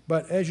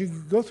 But as you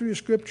go through your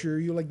scripture,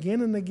 you'll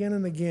again and again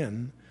and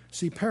again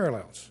see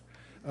parallels.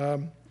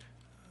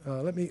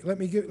 Let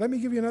me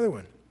give you another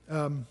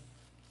one.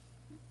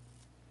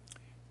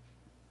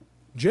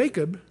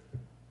 Jacob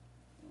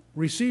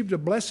received a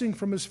blessing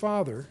from his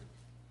father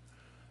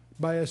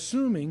by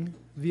assuming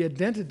the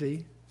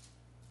identity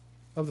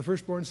of the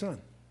firstborn son.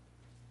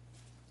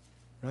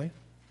 Right?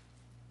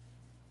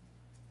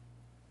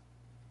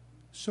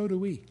 So do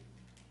we.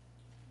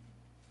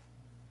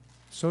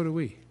 So do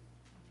we.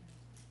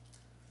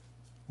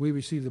 We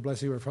receive the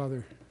blessing of our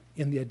Father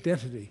in the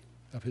identity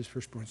of his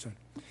firstborn son.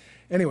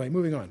 Anyway,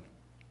 moving on.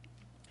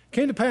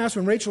 Came to pass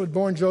when Rachel had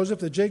borne Joseph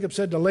that Jacob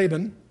said to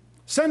Laban,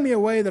 send me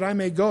away that I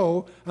may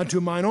go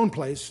unto mine own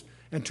place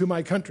and to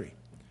my country.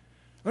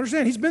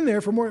 Understand, he's been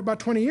there for about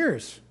 20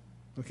 years.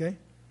 Okay?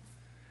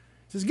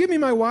 He says, give me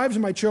my wives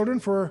and my children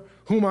for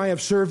whom I have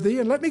served thee,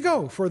 and let me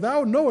go, for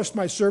thou knowest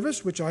my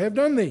service which I have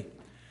done thee.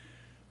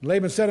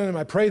 Laban said unto him,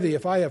 I pray thee,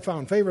 if I have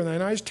found favor in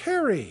thine eyes,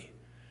 tarry.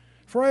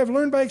 For I have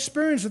learned by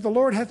experience that the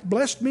Lord hath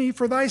blessed me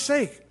for thy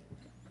sake.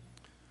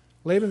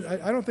 Laban,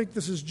 I don't think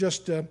this is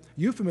just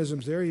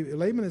euphemisms there.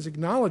 Laban is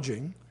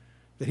acknowledging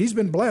that he's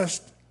been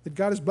blessed, that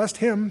God has blessed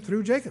him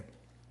through Jacob.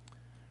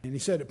 And he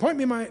said, appoint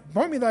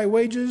me thy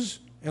wages,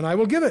 and I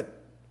will give it.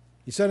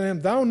 He said unto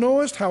him, thou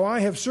knowest how I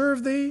have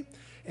served thee,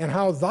 and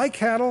how thy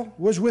cattle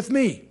was with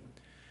me.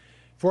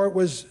 For it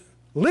was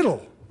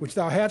little which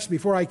thou hadst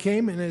before I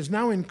came, and it is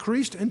now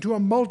increased into a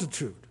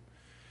multitude.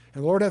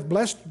 And the Lord hath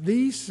blessed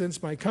thee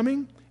since my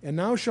coming, and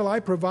now shall I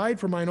provide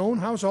for mine own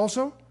house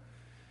also?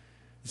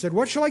 He said,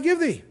 what shall I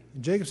give thee?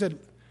 And Jacob said,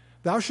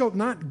 thou shalt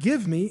not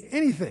give me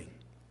anything.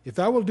 If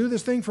thou wilt do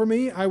this thing for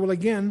me, I will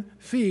again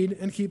feed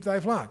and keep thy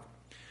flock.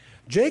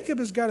 Jacob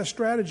has got a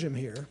stratagem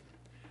here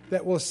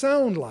that will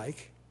sound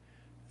like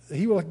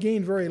he will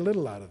gain very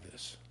little out of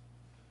this.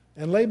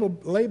 And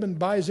Laban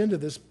buys into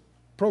this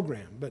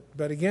program.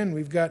 But again,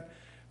 we've got,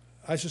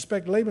 I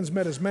suspect Laban's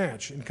met his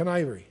match in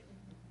connivery.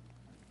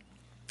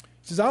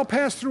 He says, I'll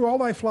pass through all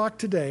thy flock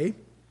today,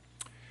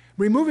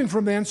 removing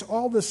from thence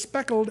all the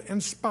speckled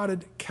and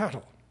spotted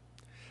cattle,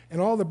 and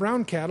all the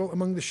brown cattle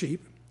among the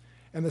sheep,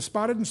 and the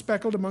spotted and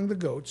speckled among the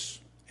goats,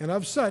 and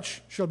of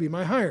such shall be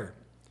my hire.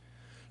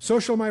 So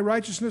shall my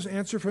righteousness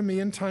answer for me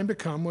in time to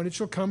come, when it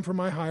shall come for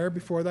my hire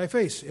before thy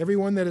face. Every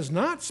one that is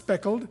not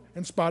speckled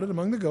and spotted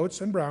among the goats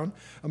and brown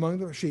among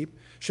the sheep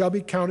shall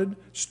be counted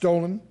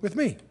stolen with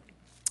me.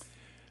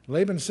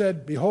 Laban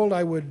said, behold,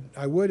 I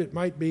would it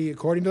might be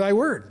according to thy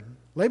word.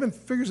 Laban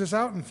figures this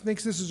out and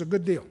thinks this is a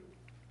good deal.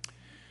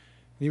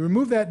 He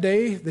removed that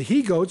day the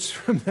he-goats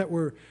that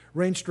were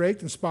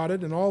range-straked and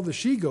spotted, and all the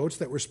she-goats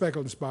that were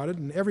speckled and spotted,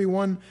 and every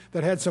one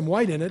that had some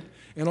white in it,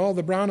 and all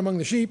the brown among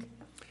the sheep,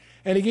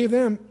 and he gave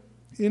them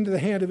into the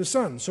hand of his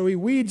son. So he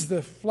weeds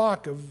the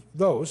flock of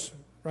those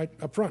right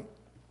up front.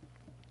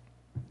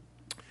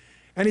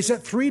 And he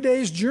set 3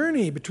 days'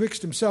 journey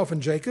betwixt himself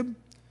and Jacob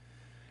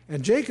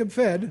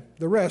fed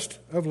the rest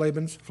of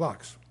Laban's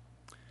flocks.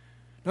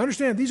 Now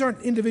understand, these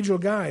aren't individual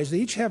guys. They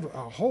each have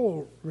a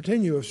whole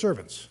retinue of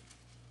servants.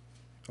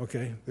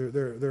 Okay,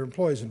 they're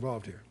employees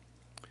involved here.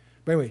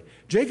 But anyway,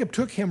 Jacob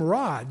took him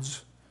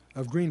rods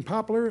of green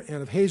poplar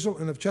and of hazel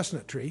and of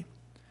chestnut tree,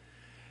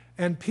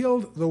 and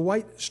peeled the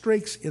white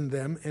strakes in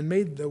them, and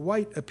made the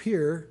white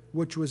appear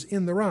which was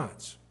in the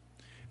rods.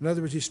 In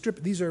other words, he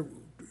stripped. These are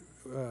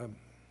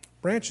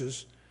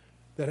branches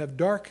that have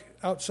dark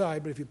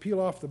outside, but if you peel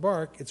off the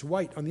bark, it's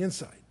white on the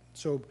inside.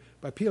 So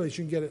by peeling,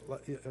 you can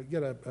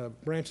get a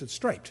branch that's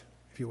striped,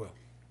 if you will.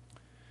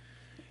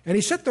 And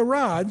he set the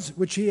rods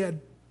which he had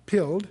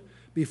peeled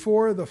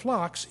before the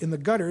flocks in the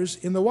gutters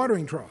in the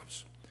watering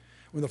troughs,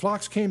 when the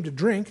flocks came to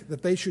drink,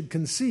 that they should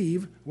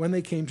conceive when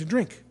they came to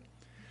drink.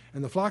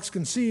 And the flocks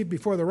conceived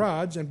before the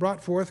rods, and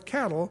brought forth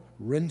cattle,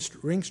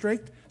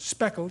 ring-straked,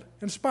 speckled,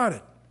 and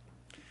spotted.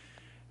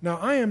 Now,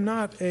 I am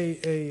not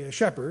a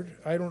shepherd.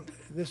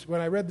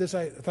 When I read this,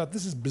 I thought,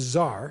 this is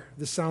bizarre.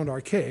 This sounds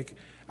archaic.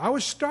 I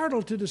was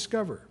startled to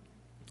discover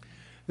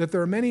that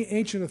there are many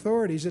ancient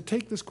authorities that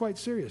take this quite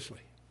seriously.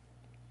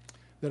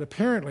 That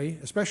apparently,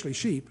 especially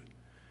sheep,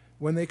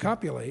 when they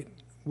copulate,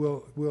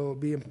 will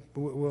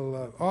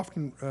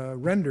often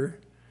render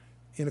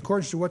in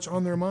accordance to what's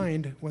on their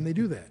mind when they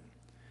do that.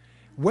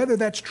 Whether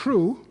that's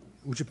true,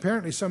 which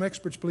apparently some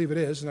experts believe it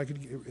is, and I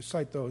could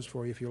cite those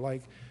for you if you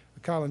like.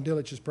 Colin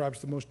Dillitch is perhaps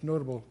the most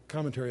notable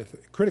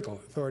critical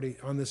authority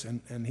on this,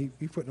 and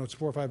he footnotes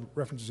 4 or 5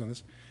 references on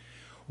this.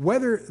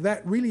 Whether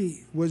that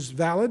really was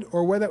valid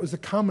or whether that was the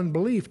common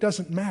belief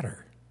doesn't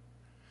matter.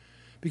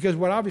 Because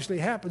what obviously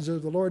happens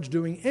is the Lord's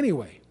doing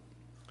anyway.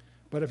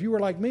 But if you were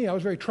like me, I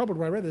was very troubled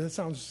when I read this. That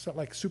sounds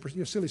like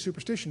silly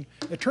superstition.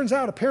 It turns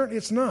out apparently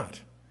it's not.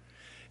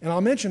 And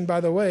I'll mention, by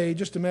the way,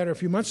 just a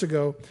few months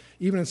ago,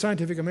 even in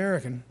Scientific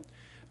American,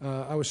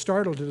 I was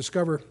startled to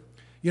discover,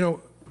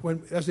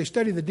 as they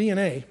study the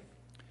DNA,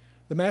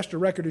 the master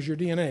record is your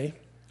DNA,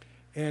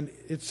 and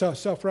it's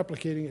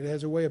self-replicating. It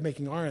has a way of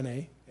making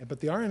RNA, but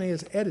the RNA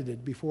is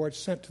edited before it's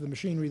sent to the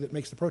machinery that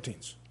makes the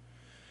proteins.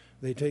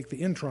 They take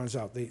the introns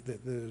out,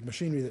 the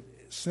machinery that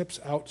snips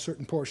out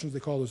certain portions, they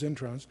call those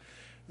introns,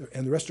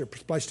 and the rest are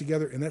spliced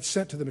together, and that's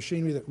sent to the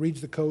machinery that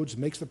reads the codes,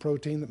 makes the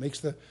protein, that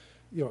makes it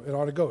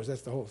ought to go.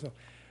 That's the whole stuff.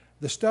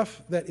 The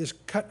stuff that is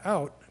cut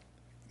out,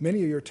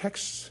 many of your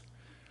texts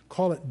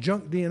call it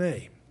junk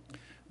DNA.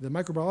 The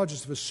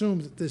microbiologists have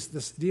assumed that this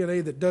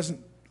DNA that doesn't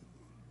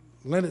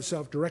lend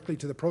itself directly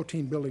to the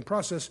protein building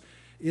process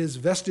is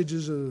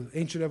vestiges of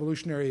ancient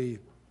evolutionary.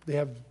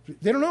 They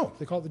don't know.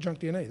 They call it the junk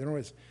DNA. They don't know what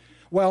it is.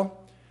 Well,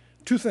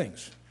 2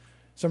 things.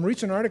 Some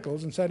recent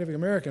articles in Scientific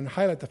American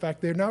highlight the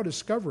fact they're now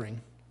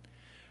discovering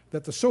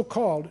that the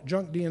so-called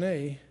junk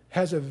DNA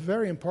has a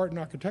very important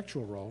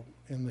architectural role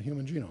in the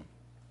human genome.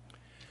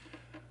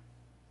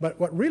 But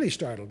what really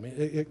startled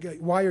me,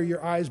 why are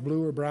your eyes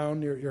blue or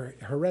brown? Your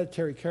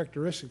hereditary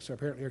characteristics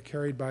apparently are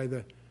carried by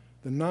the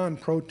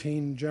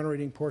non-protein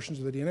generating portions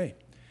of the DNA.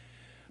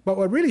 But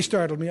what really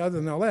startled me, other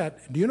than all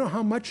that, do you know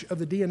how much of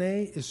the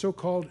DNA is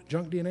so-called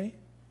junk DNA?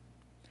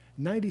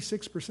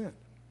 96%.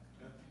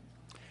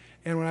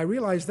 And when I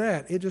realized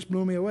that, it just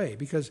blew me away,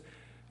 because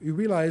you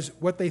realize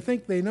what they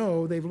think they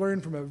know, they've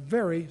learned from a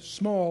very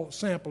small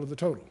sample of the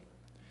total.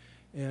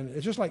 And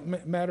it's just like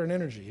matter and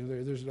energy.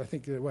 There's, I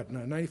think,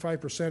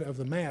 95% of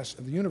the mass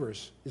of the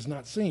universe is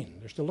not seen.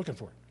 They're still looking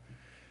for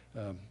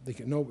it. They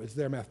can know it's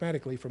there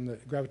mathematically from the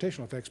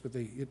gravitational effects, but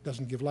it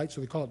doesn't give light,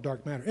 so they call it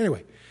dark matter.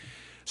 Anyway,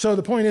 so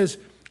the point is,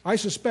 I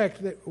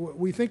suspect that what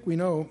we think we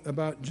know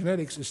about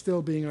genetics is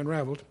still being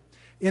unraveled.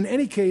 In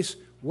any case,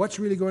 what's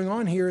really going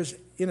on here is,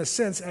 in a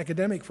sense,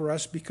 academic for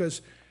us,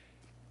 because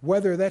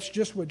whether that's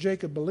just what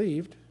Jacob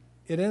believed,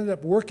 it ended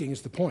up working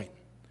is the point.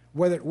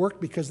 Whether it worked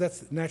because that's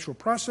the natural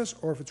process,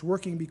 or if it's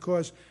working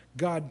because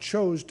God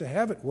chose to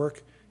have it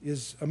work,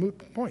 is a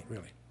moot point,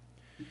 really.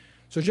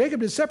 So Jacob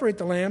did separate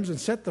the lambs and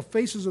set the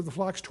faces of the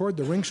flocks toward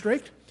the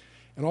ring-straked,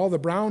 and all the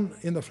brown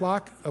in the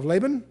flock of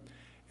Laban,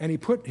 and he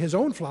put his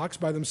own flocks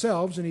by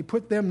themselves, and he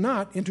put them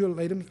not into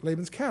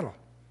Laban's cattle.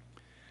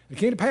 It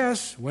came to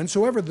pass,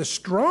 whensoever the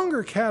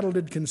stronger cattle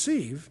did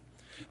conceive,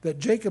 that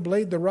Jacob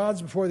laid the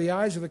rods before the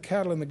eyes of the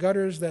cattle in the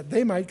gutters, that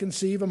they might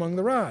conceive among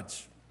the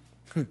rods.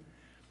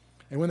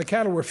 And when the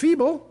cattle were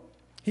feeble,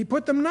 he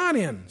put them not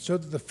in, so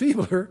that the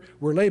feebler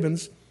were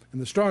Laban's,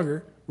 and the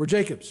stronger were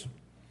Jacob's.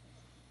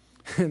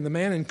 And the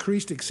man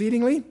increased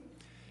exceedingly,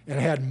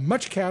 and had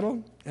much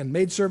cattle, and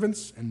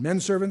maidservants, and men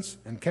servants,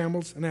 and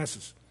camels, and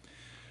asses.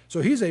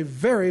 So he's a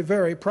very,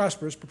 very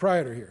prosperous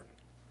proprietor here.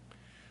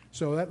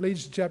 So that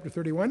leads to chapter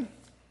 31.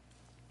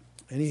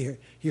 And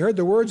he heard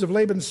the words of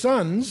Laban's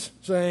sons,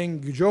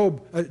 saying,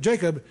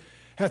 Jacob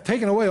hath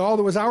taken away all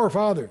that was our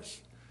father's,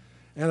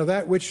 and of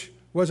that which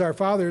was our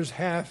father's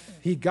hath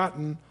he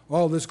gotten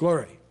all this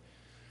glory.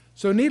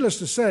 So needless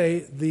to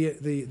say,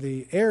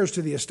 the heirs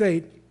to the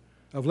estate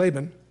of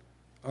Laban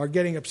are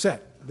getting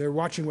upset. They're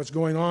watching what's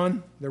going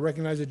on. They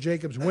recognize that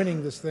Jacob's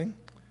winning this thing.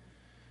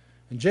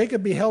 And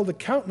Jacob beheld the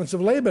countenance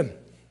of Laban,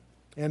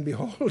 and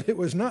behold, it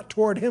was not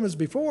toward him as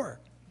before.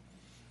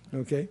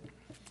 Okay?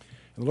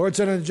 And the Lord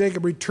said unto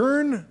Jacob,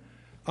 Return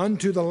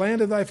unto the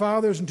land of thy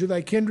fathers and to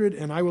thy kindred,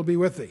 and I will be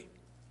with thee.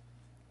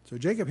 So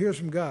Jacob hears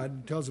from God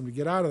and tells him to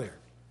get out of there.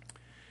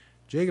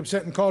 Jacob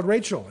sent and called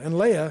Rachel and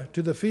Leah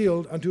to the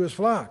field unto his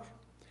flock,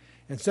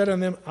 and said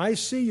unto them, I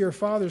see your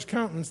father's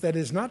countenance that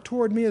is not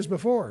toward me as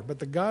before, but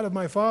the God of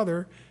my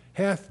father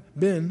hath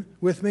been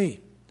with me.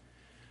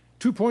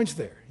 2 points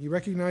there. He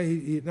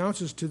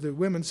announces to the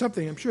women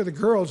something. I'm sure the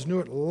girls knew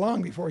it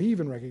long before he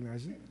even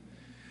recognized it.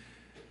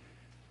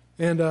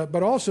 And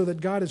but also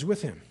that God is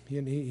with him.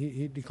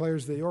 He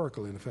declares the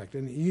oracle, in effect.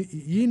 And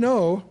ye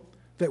know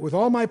that with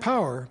all my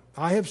power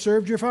I have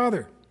served your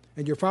father,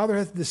 and your father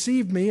hath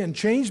deceived me and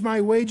changed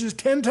my wages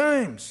 10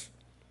 times.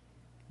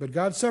 But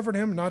God suffered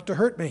him not to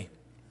hurt me.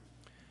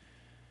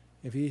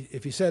 If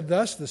he said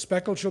thus, the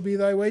speckled shall be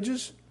thy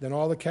wages, then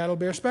all the cattle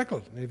bear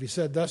speckled. And if he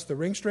said thus, the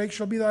ringstrake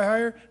shall be thy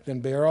hire, then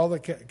bear all the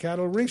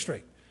cattle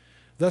ringstrake.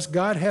 Thus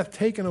God hath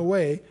taken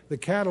away the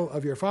cattle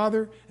of your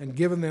father and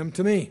given them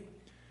to me.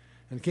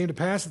 And it came to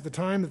pass at the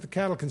time that the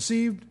cattle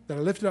conceived, that I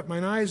lifted up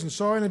mine eyes and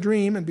saw in a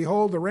dream, and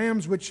behold, the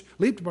rams which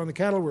leaped upon the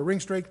cattle were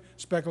ringstraked,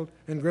 speckled,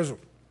 and grizzled.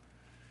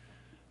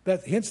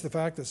 That hints the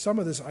fact that some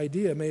of this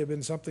idea may have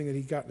been something that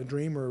he got in a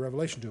dream or a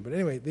revelation to him. But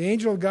anyway, the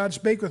angel of God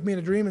spake with me in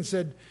a dream and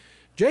said,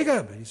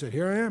 Jacob. And he said,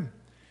 here I am.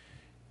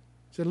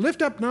 He said,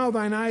 lift up now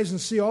thine eyes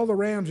and see all the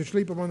rams which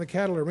leap upon the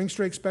cattle are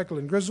ringstraked, speckled,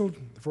 and grizzled,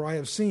 for I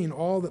have seen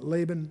all that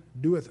Laban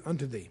doeth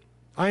unto thee.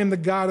 I am the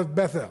God of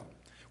Bethel,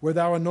 where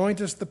thou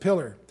anointest the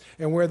pillar,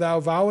 and where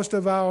thou vowest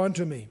a vow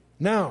unto me.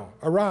 Now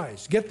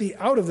arise, get thee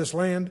out of this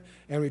land,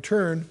 and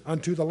return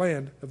unto the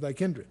land of thy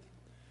kindred.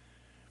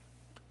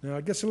 Now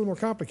it gets a little more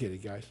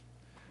complicated, guys.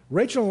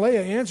 Rachel and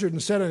Leah answered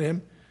and said unto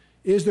him,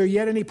 is there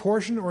yet any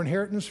portion or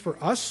inheritance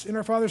for us in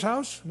our father's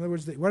house? In other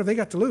words, what have they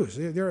got to lose?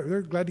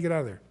 They're glad to get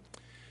out of there.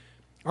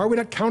 Are we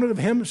not counted of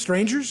him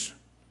strangers?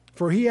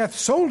 For he hath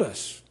sold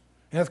us,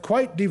 and hath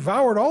quite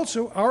devoured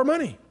also our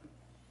money.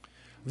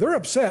 They're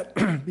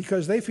upset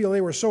because they feel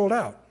they were sold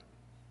out.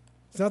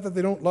 It's not that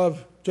they don't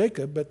love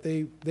Jacob, but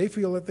they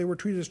feel that they were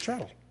treated as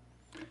chattel.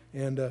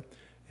 And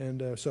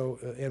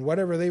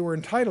whatever they were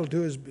entitled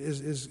to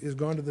is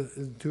gone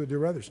to their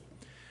brothers.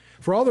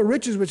 For all the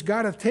riches which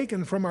God hath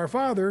taken from our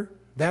father,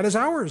 that is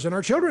ours and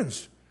our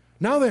children's.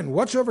 Now then,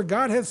 whatsoever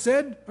God hath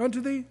said unto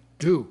thee,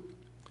 do.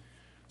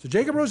 So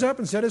Jacob rose up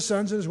and set his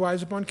sons and his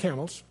wives upon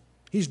camels.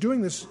 He's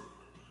doing this,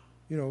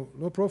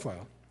 low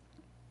profile.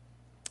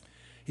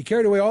 He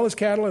carried away all his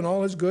cattle and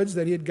all his goods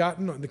that he had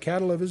gotten, the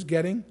cattle of his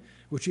getting,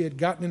 which he had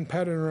gotten in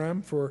Paddan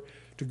Aram,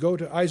 to go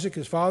to Isaac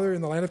his father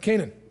in the land of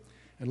Canaan.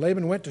 And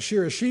Laban went to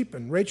shear his sheep,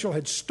 and Rachel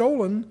had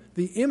stolen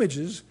the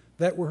images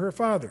that were her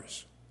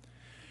father's.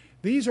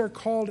 These are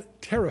called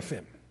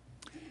teraphim,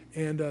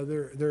 and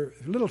they're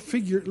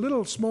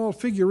little small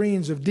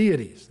figurines of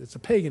deities. It's a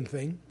pagan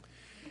thing,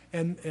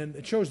 and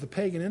it shows the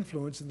pagan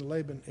influence in the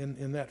Laban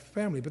in that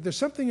family. But there's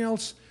something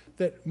else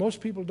that most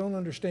people don't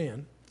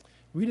understand.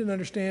 We didn't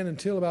understand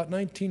until about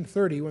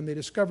 1930 when they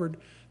discovered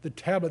the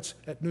tablets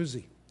at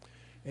Nuzi,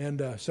 and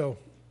the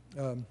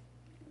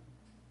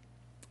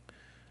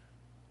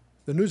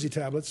Nuzi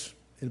tablets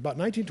in about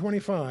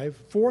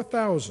 1925,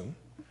 4,000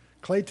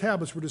 clay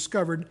tablets were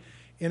discovered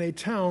in a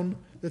town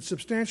that's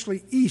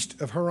substantially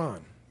east of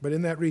Haran, but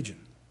in that region.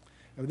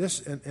 And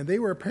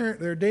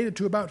they're dated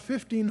to about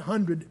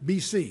 1500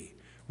 BC,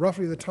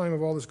 roughly the time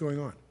of all this going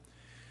on.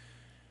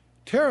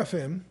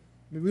 Teraphim,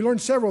 we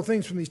learned several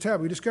things from these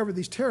tablets. We discovered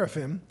these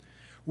teraphim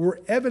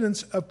were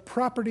evidence of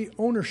property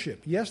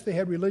ownership. Yes, they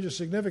had religious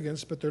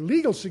significance, but their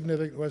legal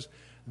significance was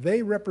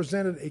they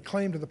represented a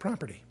claim to the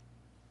property.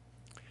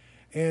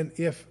 And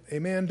if a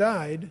man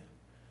died,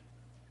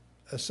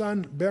 a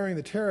son bearing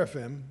the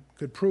teraphim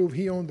could prove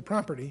he owned the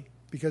property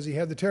because he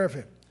had the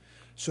teraphim.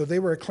 So they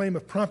were a claim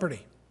of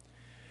property.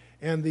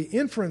 And the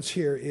inference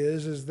here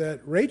is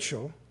that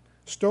Rachel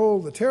stole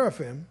the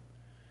teraphim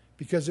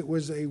because it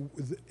was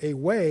a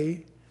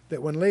way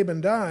that when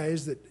Laban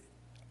dies,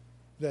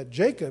 that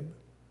Jacob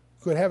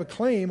could have a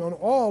claim on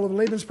all of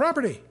Laban's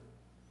property.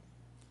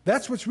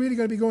 That's what's really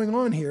going to be going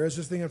on here as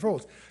this thing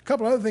unfolds. A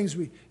couple other things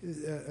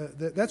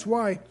that's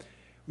why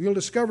you'll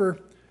discover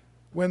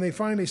when they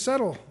finally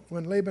settle,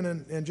 when Laban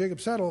and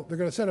Jacob settle, they're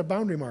going to set a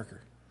boundary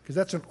marker because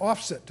that's an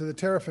offset to the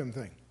teraphim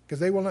thing. Because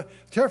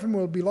teraphim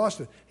will be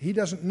lost. He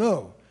doesn't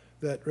know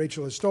that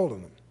Rachel has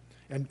stolen them,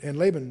 and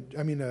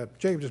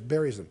Jacob just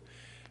buries them.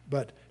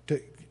 But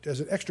as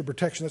an extra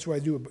protection, that's why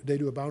they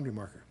do a boundary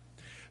marker.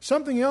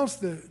 Something else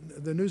the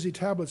Nuzi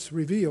tablets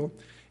reveal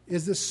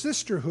is the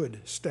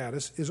sisterhood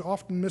status is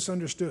often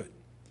misunderstood.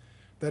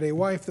 That a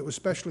wife that was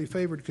specially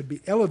favored could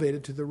be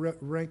elevated to the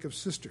rank of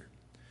sister.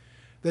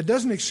 That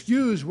doesn't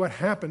excuse what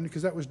happened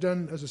because that was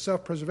done as a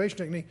self-preservation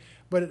technique,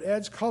 but it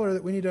adds color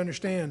that we need to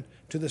understand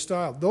to the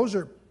style. Those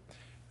are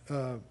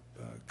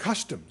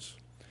customs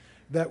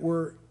that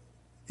were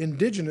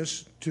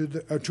indigenous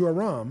to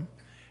Aram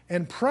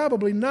and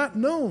probably not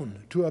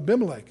known to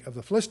Abimelech of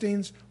the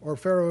Philistines or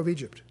Pharaoh of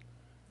Egypt.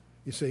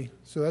 You see,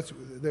 so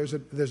there's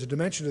a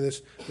dimension to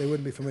this they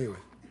wouldn't be familiar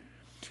with.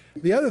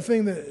 The other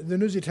thing that the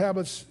Nuzi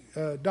tablets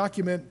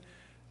document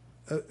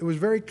it was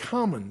very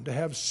common to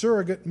have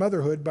surrogate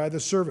motherhood by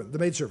the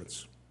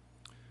maidservants.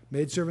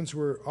 Maidservants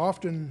were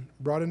often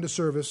brought into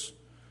service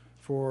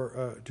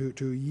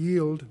to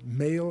yield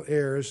male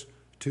heirs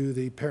to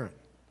the parent.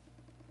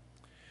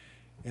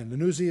 And the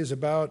Nuzi is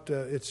about,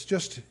 it's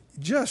just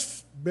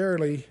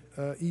barely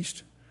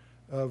east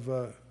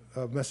of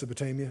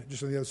Mesopotamia,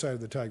 just on the other side of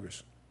the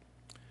Tigris.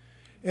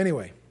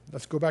 Anyway,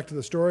 let's go back to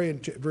the story in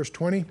verse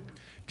 20.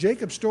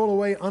 Jacob stole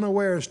away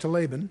unawares to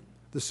Laban,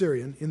 the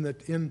Syrian,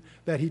 in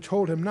that he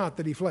told him not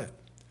that he fled.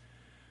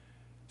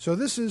 So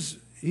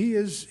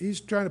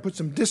he's trying to put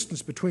some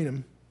distance between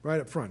them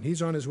right up front.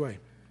 He's on his way.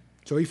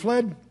 So he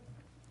fled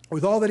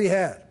with all that he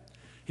had.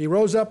 He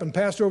rose up and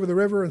passed over the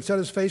river and set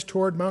his face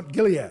toward Mount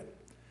Gilead.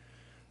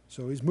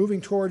 So he's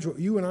moving towards what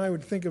you and I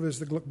would think of as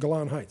the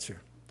Golan Heights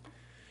here.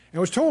 And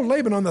was told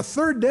Laban on the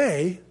third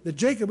day that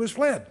Jacob was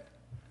fled.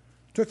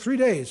 It took 3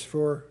 days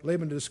for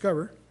Laban to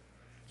discover.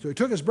 So he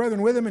took his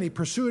brethren with him, and he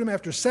pursued him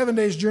after 7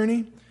 days'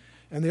 journey,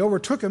 and they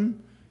overtook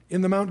him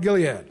in the Mount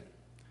Gilead.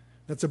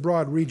 That's a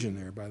broad region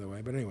there, by the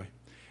way, but anyway.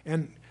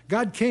 And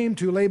God came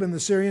to Laban the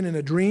Syrian in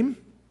a dream.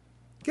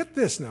 Get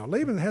this now.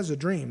 Laban has a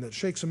dream that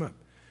shakes him up.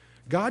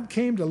 God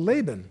came to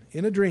Laban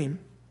in a dream,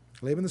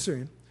 Laban the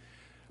Syrian,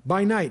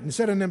 by night, and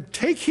said unto him,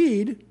 Take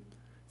heed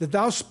that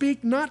thou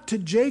speak not to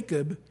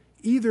Jacob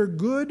either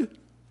good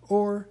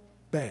or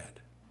bad.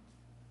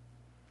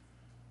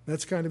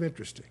 That's kind of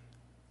interesting.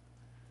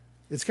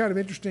 It's kind of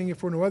interesting if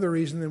for no other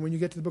reason than when you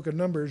get to the book of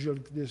Numbers, you'll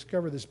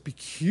discover this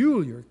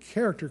peculiar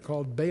character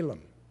called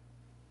Balaam.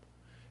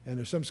 And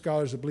there's some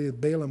scholars that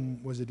believe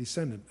Balaam was a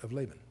descendant of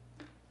Laban.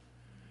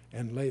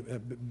 And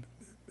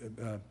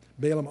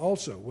Balaam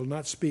also will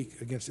not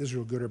speak against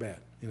Israel good or bad,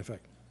 in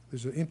effect.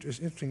 There's an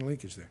interesting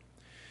linkage there.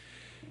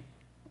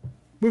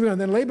 Moving on,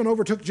 then Laban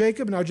overtook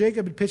Jacob. Now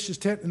Jacob had pitched his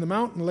tent in the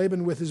mount, and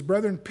Laban with his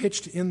brethren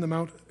pitched in the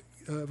mount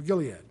of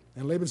Gilead.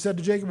 And Laban said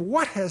to Jacob,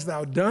 What hast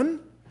thou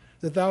done,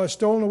 that thou hast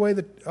stolen away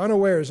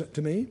unawares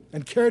to me,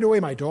 and carried away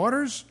my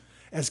daughters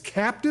as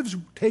captives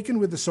taken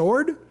with the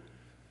sword?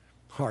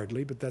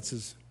 Hardly, but that's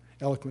his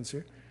eloquence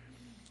here.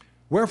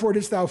 Wherefore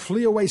didst thou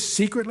flee away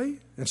secretly,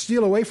 and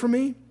steal away from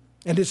me,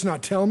 and didst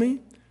not tell me,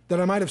 that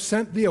I might have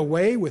sent thee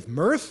away with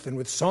mirth, and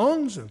with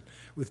songs, and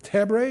with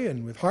tabret,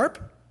 and with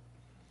harp?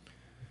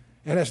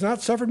 And hast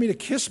not suffered me to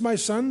kiss my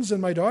sons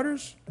and my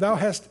daughters? Thou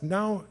hast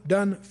now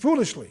done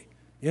foolishly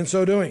in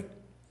so doing.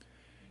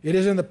 It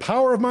is in the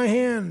power of my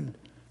hand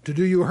to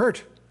do you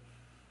hurt.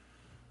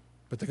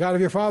 But the God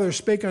of your fathers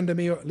spake unto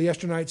me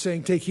yesternight,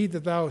 saying, Take heed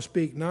that thou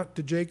speak not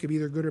to Jacob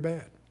either good or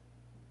bad.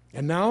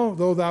 And now,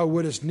 though thou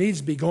wouldest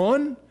needs be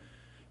gone,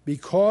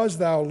 because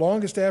thou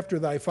longest after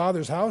thy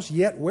father's house,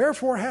 yet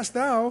wherefore hast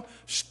thou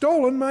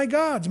stolen my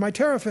gods, my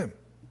teraphim?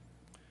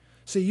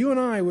 See, you and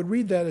I would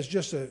read that as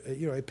just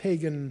a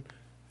pagan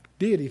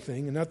deity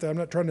thing, and I'm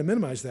not trying to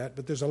minimize that,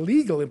 but there's a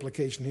legal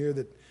implication here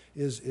that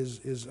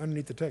is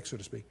underneath the text, so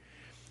to speak.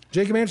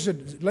 Jacob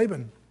answered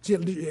Laban. See,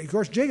 of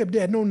course, Jacob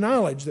had no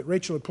knowledge that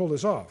Rachel had pulled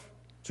this off,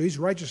 so he's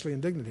righteously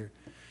indignant here.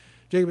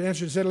 Jacob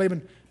answered and said to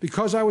Laban,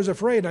 Because I was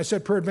afraid, and I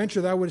said,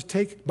 Peradventure thou wouldst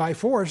take by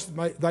force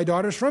thy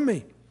daughters from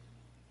me.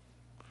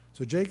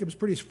 So Jacob's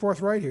pretty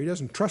forthright here. He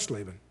doesn't trust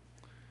Laban.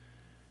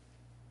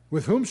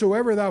 With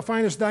whomsoever thou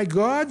findest thy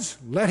gods,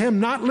 let him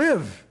not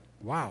live.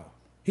 Wow.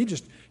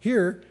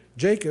 Here,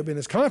 Jacob, in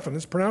his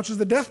confidence, pronounces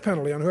the death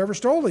penalty on whoever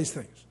stole these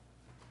things.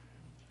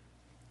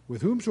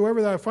 With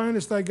whomsoever thou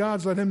findest thy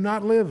gods, let him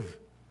not live.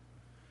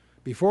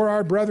 Before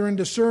our brethren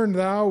discern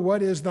thou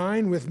what is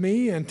thine with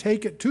me, and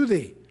take it to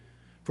thee.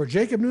 For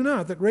Jacob knew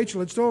not that Rachel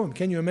had stolen.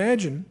 Can you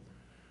imagine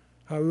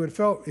how he would have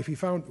felt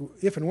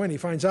if and when he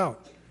finds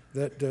out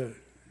that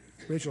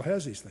Rachel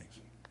has these things?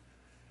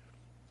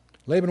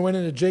 Laban went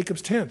into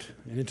Jacob's tent,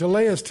 and into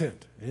Leah's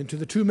tent, and into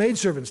the two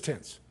maidservants'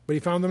 tents, but he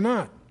found them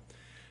not.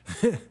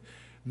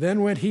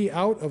 Then went he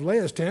out of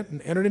Leah's tent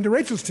and entered into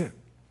Rachel's tent.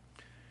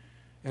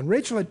 And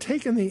Rachel had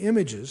taken the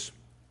images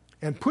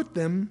and put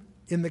them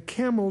in the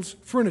camel's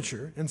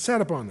furniture and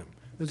sat upon them.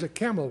 There's a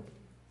camel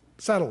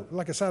saddle,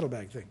 like a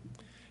saddlebag thing,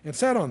 and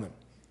sat on them.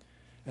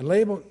 And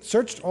Laban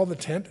searched all the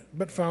tent,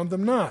 but found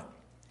them not.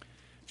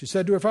 She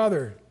said to her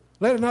father,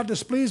 Let it not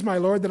displease my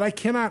lord that I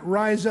cannot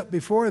rise up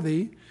before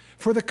thee,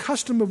 for the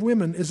custom of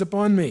women is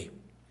upon me.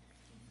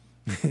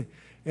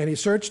 And he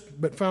searched,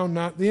 but found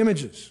not the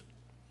images.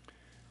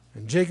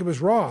 And Jacob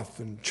was wroth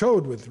and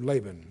chode with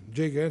Laban.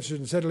 Jacob answered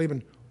and said to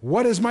Laban,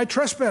 What is my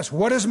trespass?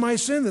 What is my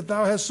sin that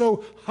thou hast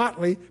so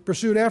hotly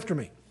pursued after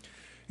me?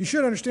 You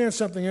should understand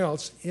something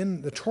else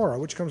in the Torah,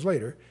 which comes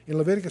later, in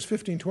Leviticus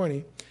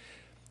 15:20.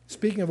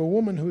 Speaking of a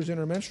woman who is in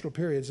her menstrual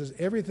period, it says,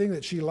 Everything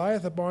that she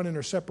lieth upon in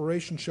her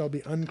separation shall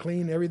be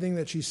unclean. Everything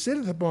that she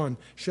sitteth upon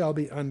shall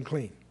be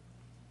unclean.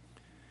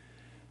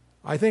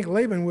 I think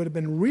Laban would have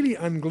been really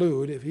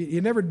unglued if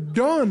it never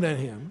dawned on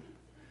him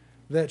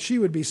that she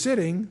would be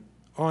sitting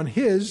on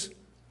his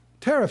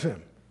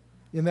teraphim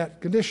in that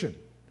condition.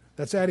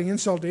 That's adding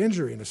insult to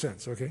injury in a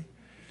sense, okay?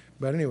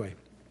 But anyway.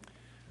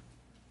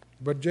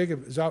 But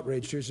Jacob is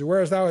outraged here. He says,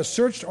 Whereas thou hast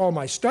searched all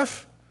my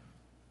stuff,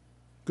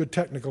 good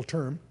technical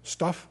term,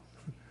 stuff.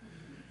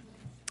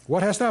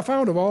 what hast thou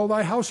found of all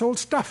thy household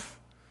stuff?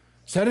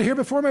 Set it here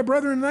before my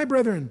brethren and thy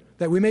brethren,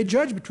 that we may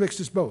judge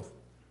betwixt us both.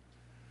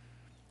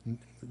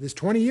 This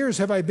 20 years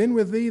have I been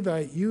with thee,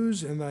 thy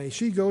ewes and thy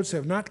she-goats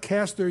have not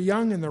cast their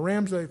young, and the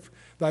rams of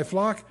thy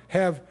flock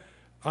have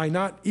I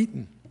not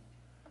eaten.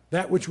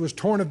 That which was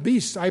torn of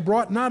beasts I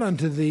brought not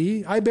unto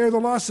thee, I bear the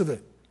loss of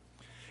it.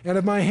 And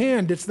of my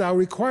hand didst thou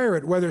require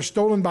it, whether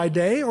stolen by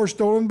day or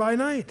stolen by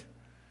night.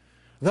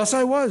 Thus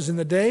I was in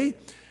the day,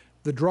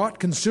 the drought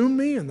consumed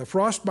me, and the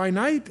frost by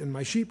night, and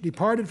my sheep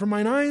departed from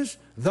mine eyes.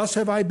 Thus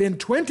have I been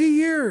 20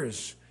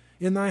 years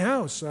in thy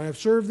house. I have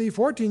served thee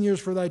 14 years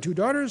for thy 2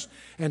 daughters,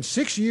 and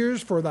 6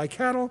 years for thy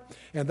cattle,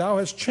 and thou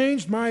hast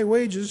changed my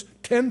wages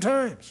 10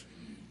 times.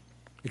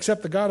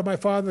 Except the God of my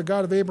father, the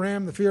God of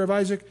Abraham, the fear of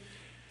Isaac,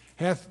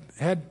 hath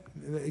had,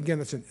 again,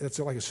 that's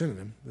like a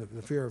synonym,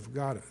 the fear of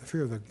God,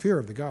 the fear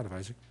of the God of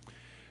Isaac,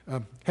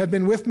 had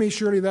been with me,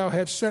 surely thou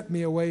hadst sent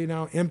me away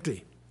now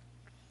empty.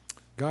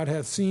 God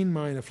hath seen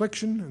mine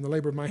affliction and the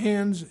labor of my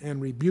hands,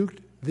 and rebuked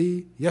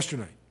thee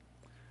yesternight.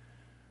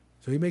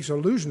 So he makes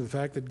allusion to the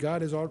fact that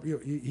God is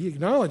he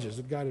acknowledges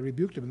that God had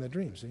rebuked him in that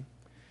dream, see?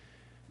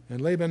 And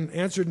Laban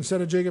answered and said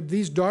to Jacob,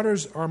 these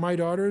daughters are my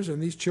daughters,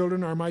 and these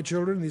children are my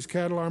children, and these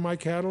cattle are my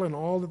cattle, and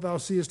all that thou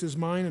seest is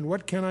mine. And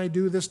what can I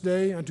do this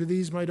day unto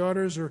these my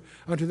daughters, or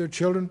unto their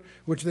children,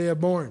 which they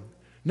have borne?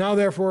 Now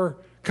therefore,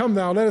 come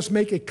thou, let us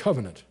make a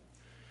covenant,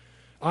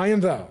 I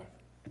and thou,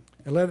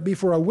 and let it be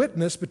for a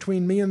witness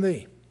between me and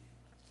thee.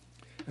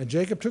 And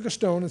Jacob took a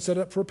stone and set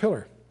it up for a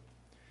pillar.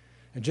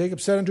 And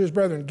Jacob said unto his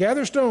brethren,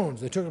 gather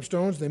stones. They took up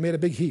stones, they made a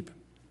big heap.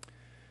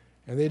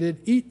 And they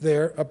did eat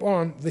there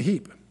upon the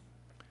heap.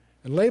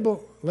 And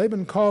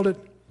Laban called it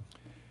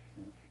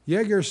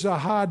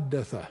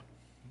Yeger-Zahadatha,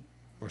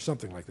 or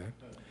something like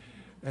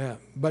that.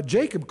 But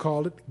Jacob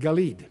called it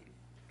Gilead.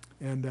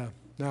 And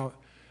now,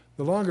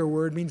 the longer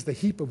word means the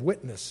heap of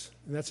witness,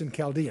 and that's in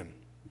Chaldean.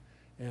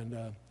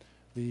 And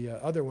the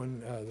other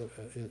one,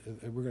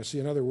 we're going to see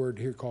another word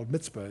here called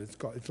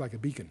Mitzpah. It's like a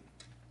beacon.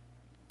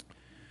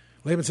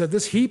 Laban said,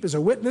 this heap is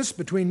a witness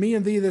between me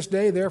and thee this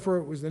day.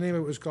 Therefore, the name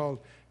of it was called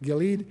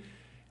Gilead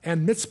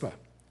and Mitzpah.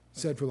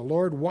 Said, for the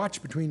Lord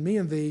watch between me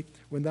and thee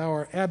when thou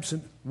art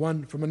absent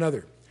one from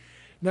another.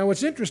 Now,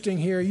 what's interesting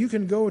here, you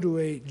can go to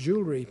a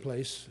jewelry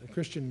place, a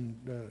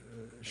Christian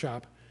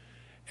shop,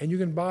 and you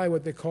can buy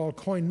what they call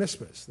coin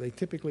mitzvahs. They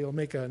typically will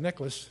make a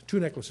necklace, 2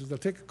 necklaces. They'll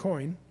take a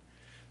coin,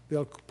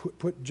 they'll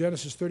put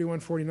Genesis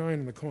 31:49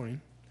 in the coin,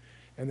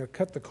 and they'll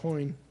cut the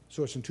coin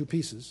so it's in 2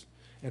 pieces,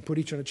 and put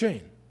each on a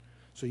chain.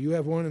 So you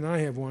have one and I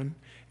have one,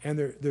 and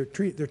they're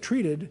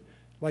treated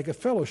like a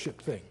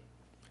fellowship thing.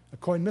 A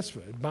coin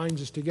mitzvah. It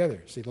binds us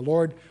together. See, the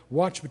Lord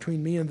watch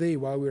between me and thee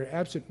while we are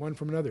absent one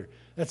from another.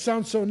 That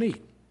sounds so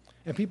neat.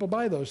 And people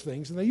buy those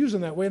things, and they use them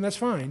that way, and that's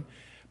fine.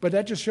 But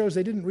that just shows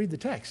they didn't read the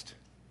text.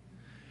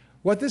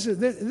 What this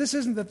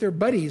isn't that they're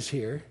buddies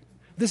here.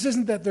 This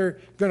isn't that they're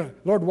going to,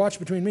 Lord, watch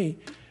between me.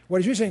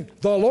 What he's saying,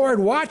 the Lord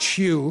watch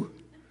you.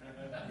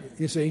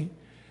 You see,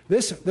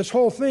 this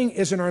whole thing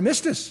is an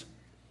armistice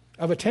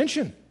of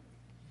attention.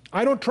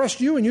 I don't trust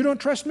you, and you don't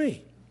trust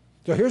me.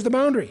 So here's the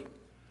boundary.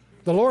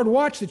 The Lord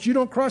watch that you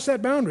don't cross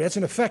that boundary. That's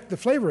in effect the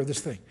flavor of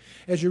this thing.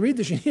 As you read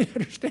this, you need to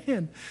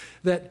understand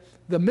that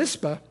the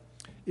Mizpah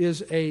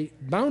is a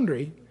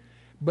boundary,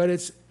 but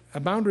it's a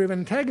boundary of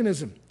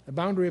antagonism, a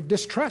boundary of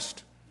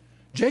distrust.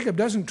 Jacob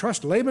doesn't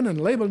trust Laban, and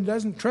Laban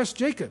doesn't trust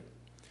Jacob.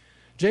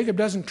 Jacob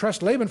doesn't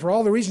trust Laban for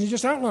all the reasons he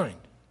just outlined,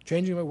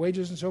 changing of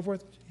wages and so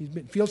forth. He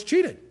feels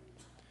cheated.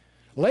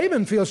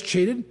 Laban feels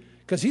cheated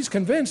because he's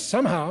convinced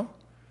somehow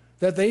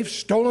that they've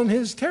stolen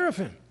his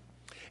teraphim.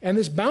 And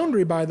this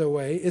boundary, by the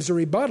way, is a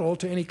rebuttal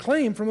to any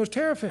claim from those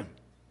teraphim.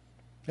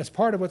 That's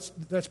part of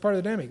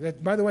the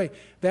dynamic. By the way,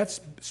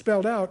 that's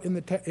spelled out in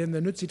the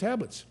Nutzi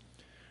tablets,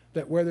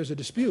 that where there's a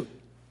dispute,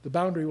 the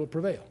boundary will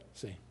prevail.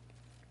 See,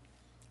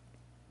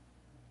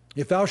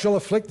 if thou shalt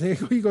afflict,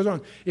 he goes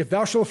on, if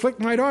thou shalt afflict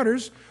my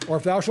daughters, or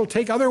if thou shalt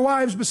take other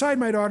wives beside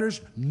my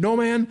daughters, no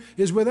man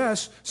is with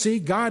us. See,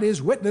 God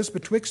is witness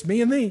betwixt me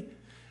and thee.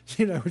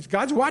 You know,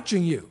 God's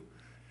watching you.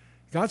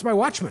 God's my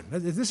watchman.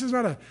 This is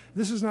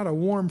not a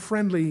warm,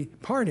 friendly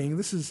parting.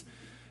 This is,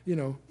 you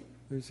know,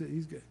 he's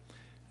good.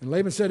 And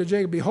Laban said to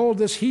Jacob, behold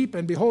this heap,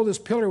 and behold this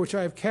pillar which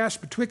I have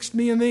cast betwixt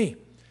me and thee.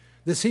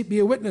 This heap be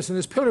a witness, and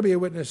this pillar be a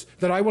witness,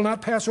 that I will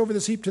not pass over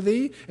this heap to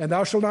thee, and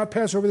thou shalt not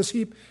pass over this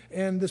heap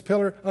and this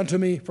pillar unto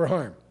me for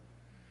harm.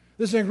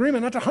 This is an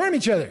agreement not to harm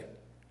each other.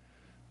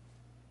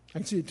 I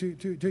can see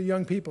two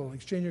young people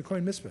exchange a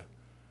coin mitzvah.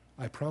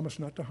 I promise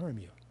not to harm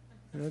you.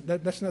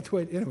 That's not the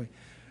way, anyway.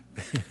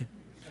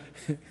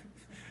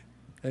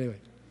 Anyway,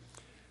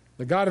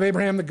 the God of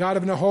Abraham, the God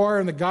of Nahor,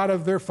 and the God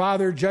of their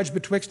father judge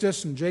betwixt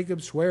us, and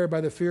Jacob sware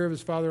by the fear of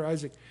his father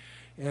Isaac.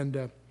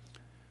 And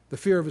the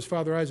fear of his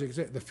father Isaac,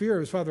 the fear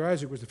of his father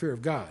Isaac was the fear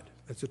of God.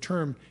 That's a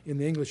term in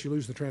the English, you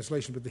lose the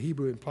translation, but the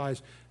Hebrew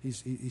implies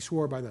he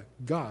swore by the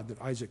God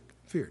that Isaac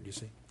feared, you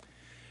see.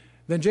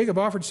 Then Jacob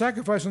offered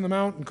sacrifice on the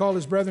mount and called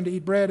his brethren to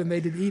eat bread, and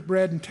they did eat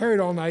bread and tarried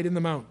all night in the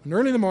mount. And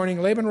early in the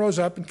morning Laban rose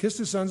up and kissed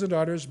his sons and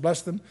daughters,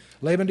 blessed them.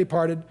 Laban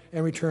departed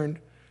and returned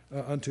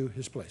unto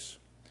his place.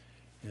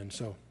 And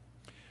so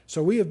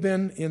we have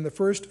been in the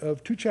first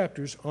of 2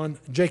 chapters on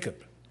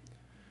Jacob.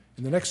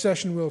 In the next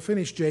session, we'll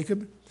finish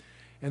Jacob,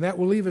 and that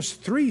will leave us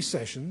 3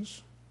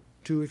 sessions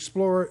to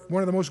explore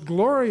one of the most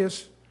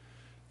glorious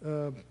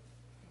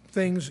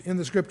things in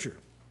the Scripture.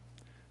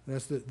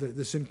 That's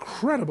this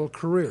incredible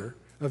career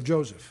of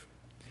Joseph.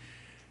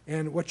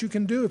 And what you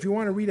can do, if you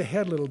want to read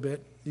ahead a little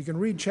bit, you can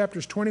read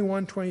chapters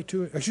 21,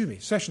 22,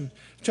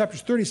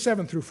 chapters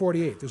 37 through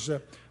 48. There's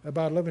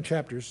about 11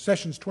 chapters.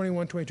 Sessions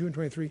 21, 22, and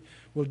 23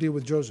 will deal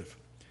with Joseph.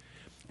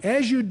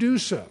 As you do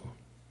so,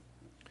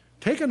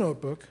 take a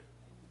notebook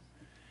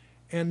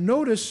and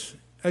notice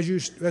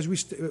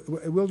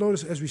we'll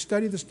notice as we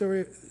study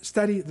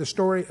the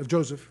story of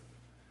Joseph,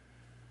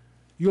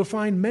 you'll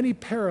find many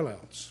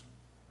parallels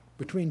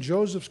between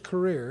Joseph's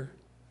career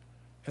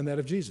and that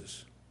of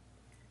Jesus.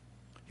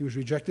 He was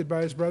rejected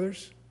by his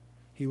brothers.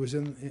 He was he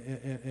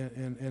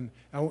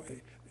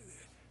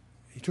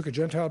took a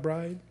Gentile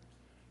bride.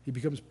 He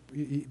becomes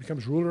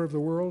ruler of the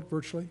world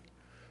virtually.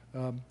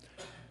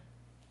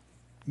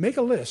 Make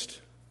a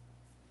list.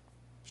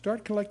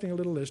 Start collecting a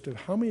little list of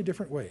how many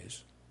different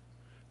ways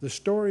the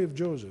story of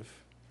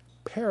Joseph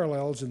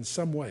parallels in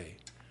some way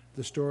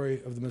the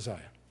story of the Messiah.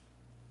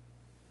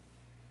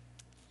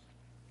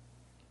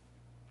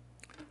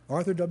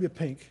 Arthur W.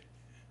 Pink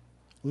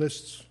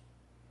lists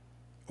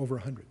over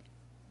 100.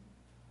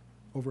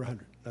 Over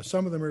 100. Now,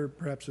 some of them are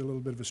perhaps a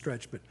little bit of a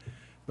stretch,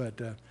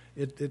 but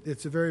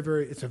it's a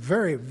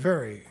very,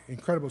 very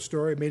incredible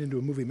story, made into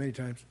a movie many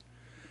times.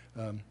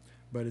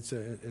 But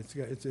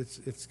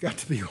it's got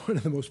to be one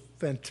of the most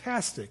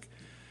fantastic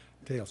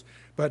tales.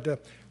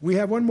 But we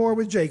have one more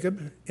with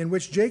Jacob, in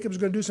which Jacob's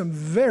going to do some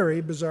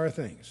very bizarre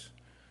things.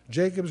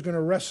 Jacob's going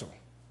to wrestle.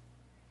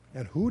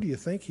 And who do you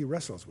think he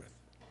wrestles with?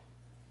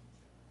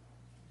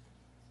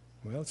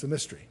 Well, it's a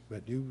mystery,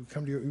 but you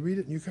read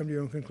it and you come to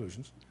your own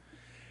conclusions.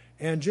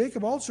 And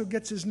Jacob also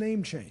gets his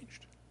name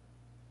changed.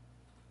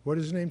 What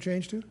is his name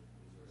changed to?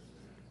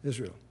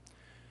 Israel.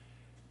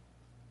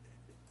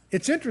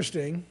 It's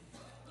interesting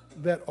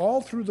that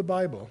all through the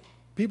Bible,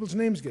 people's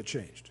names get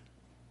changed.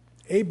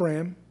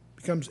 Abraham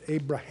becomes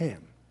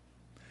Abraham.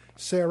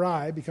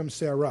 Sarai becomes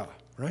Sarah,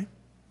 right?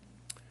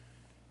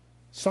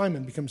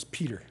 Simon becomes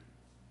Peter.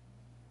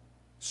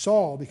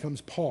 Saul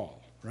becomes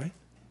Paul, right?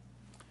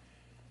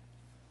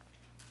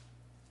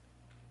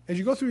 As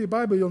you go through your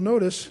Bible, you'll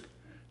notice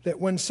that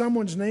when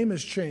someone's name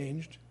is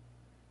changed,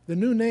 the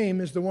new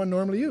name is the one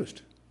normally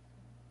used.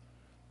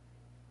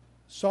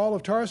 Saul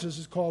of Tarsus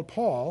is called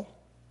Paul.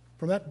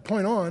 From that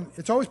point on,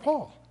 it's always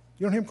Paul.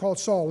 You don't hear him called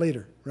Saul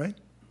later, right?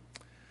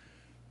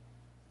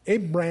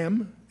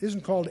 Abram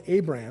isn't called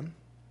Abram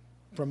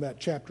from that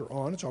chapter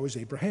on. It's always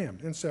Abraham.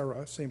 And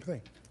Sarah, same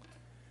thing.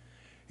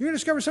 You're going to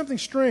discover something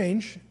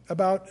strange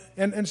about,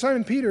 and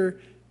Simon Peter,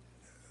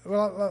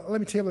 well, let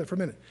me table it for a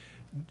minute.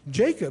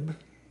 Jacob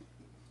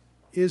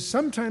is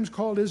sometimes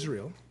called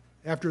Israel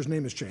after his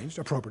name is changed,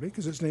 appropriately,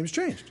 because his name is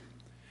changed.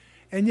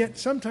 And yet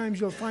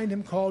sometimes you'll find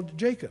him called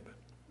Jacob.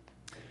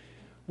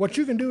 What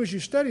you can do as you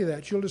study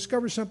that, you'll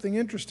discover something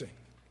interesting.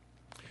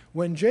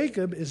 When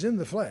Jacob is in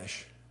the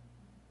flesh,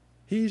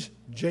 he's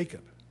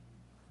Jacob.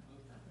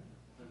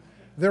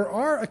 There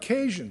are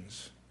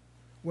occasions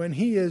when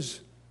he is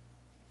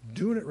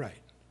doing it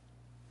right,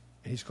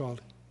 and he's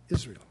called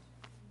Israel.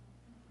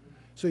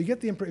 So you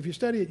get if you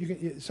study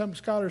it, some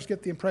scholars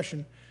get the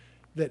impression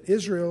that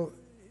Israel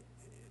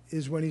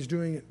is when he's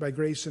doing it by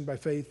grace and by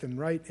faith and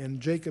right, and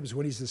Jacob's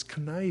when he's this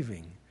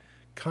conniving,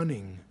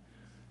 cunning,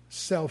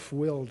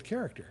 self-willed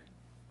character,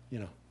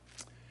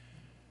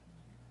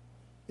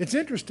 It's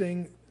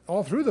interesting,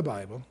 all through the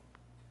Bible,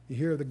 you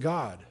hear the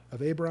God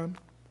of Abraham,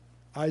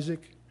 Isaac,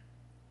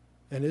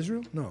 and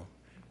Israel? No.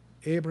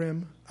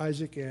 Abraham,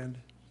 Isaac, and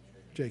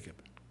Jacob.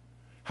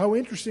 How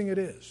interesting it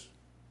is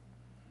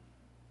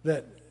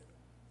that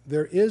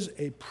there is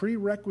a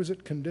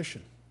prerequisite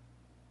condition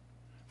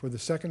for the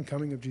second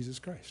coming of Jesus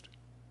Christ.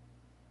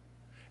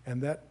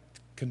 And that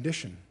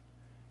condition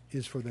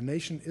is for the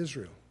nation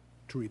Israel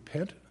to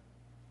repent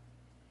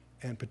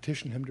and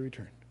petition him to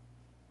return.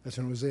 That's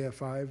in Hosea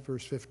 5,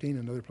 verse 15,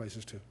 and other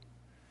places too.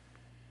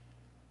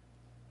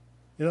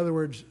 In other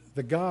words,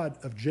 the God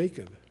of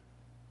Jacob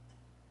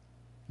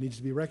needs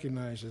to be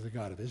recognized as the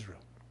God of Israel.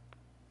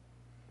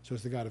 So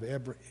it's the God of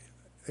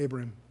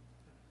Abraham,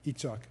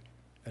 Yitzhak,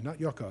 and not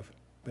Yaakov,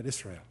 but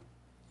Israel.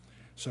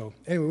 So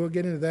anyway, we'll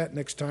get into that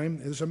next time.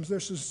 There's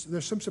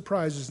some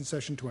surprises in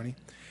session 20,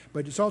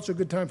 but it's also a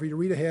good time for you to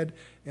read ahead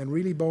and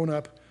really bone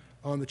up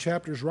on the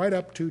chapters right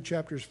up to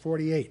chapters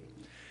 48.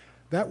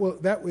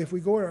 If we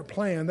go to our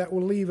plan, that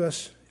will leave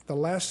us, the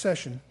last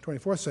session,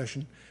 24th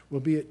session, will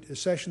be a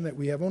session that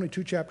we have only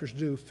 2 chapters to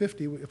do,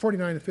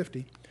 49 and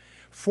 50.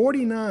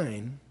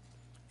 49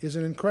 is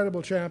an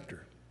incredible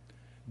chapter.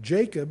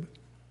 Jacob,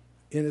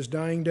 in his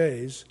dying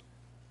days,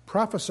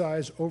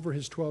 prophesies over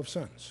his 12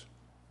 sons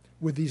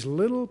with these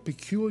little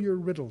peculiar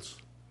riddles.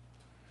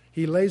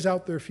 He lays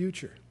out their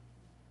future.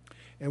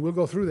 And we'll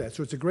go through that.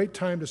 So it's a great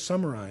time to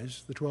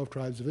summarize the 12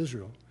 tribes of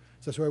Israel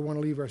So that's why we want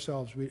to leave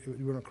ourselves. We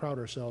want to crowd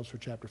ourselves for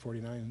chapter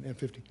 49 and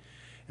 50.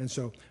 And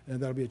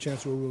that'll be a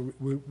chance where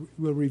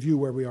we'll review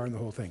where we are in the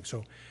whole thing.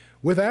 So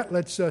with that,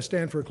 let's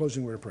stand for a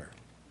closing word of prayer.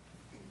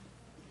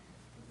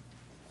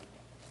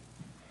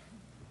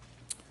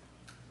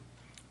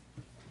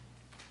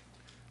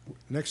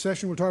 Next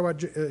session, we'll talk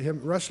about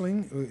him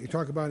wrestling. We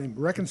talk about him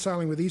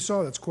reconciling with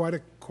Esau. That's quite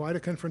a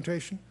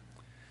confrontation.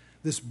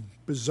 This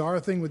bizarre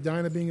thing with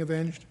Dinah being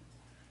avenged,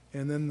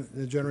 and then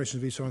the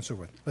generations of Esau and so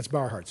forth. Let's bow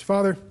our hearts.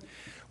 Father,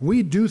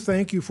 we do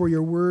thank you for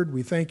your word.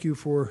 We thank you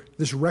for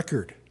this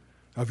record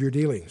of your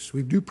dealings.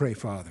 We do pray,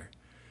 Father,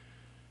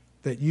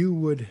 that you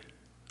would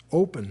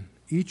open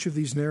each of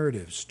these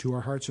narratives to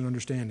our hearts and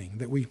understanding,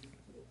 that we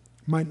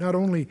might not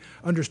only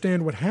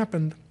understand what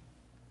happened,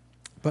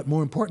 but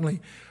more importantly,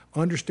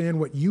 understand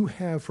what you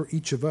have for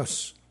each of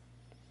us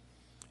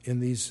in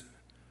these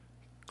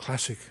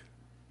classic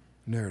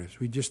narratives.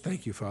 We just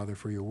thank you, Father,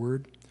 for your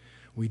word.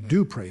 We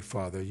do pray,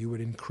 Father, you would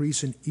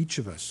increase in each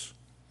of us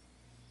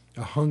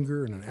a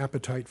hunger and an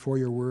appetite for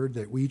your word,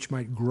 that we each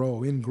might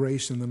grow in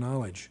grace and the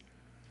knowledge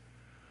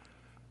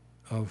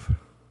of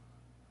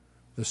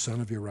the Son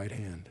of your right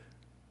hand.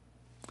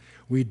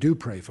 We do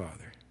pray,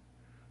 Father,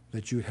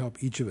 that you would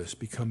help each of us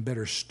become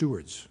better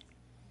stewards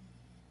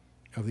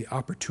of the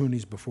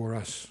opportunities before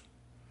us,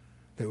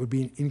 that would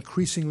be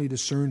increasingly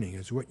discerning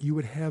as what you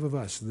would have of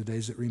us in the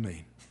days that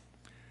remain,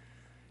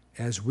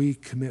 as we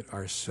commit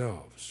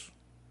ourselves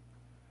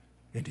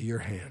into your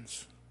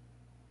hands.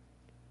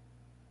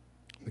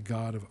 The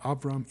God of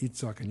Abraham,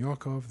 Isaac, and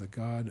Yaakov, the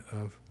God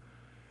of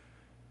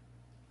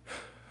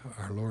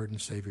our Lord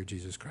and Savior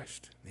Jesus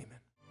Christ. Amen.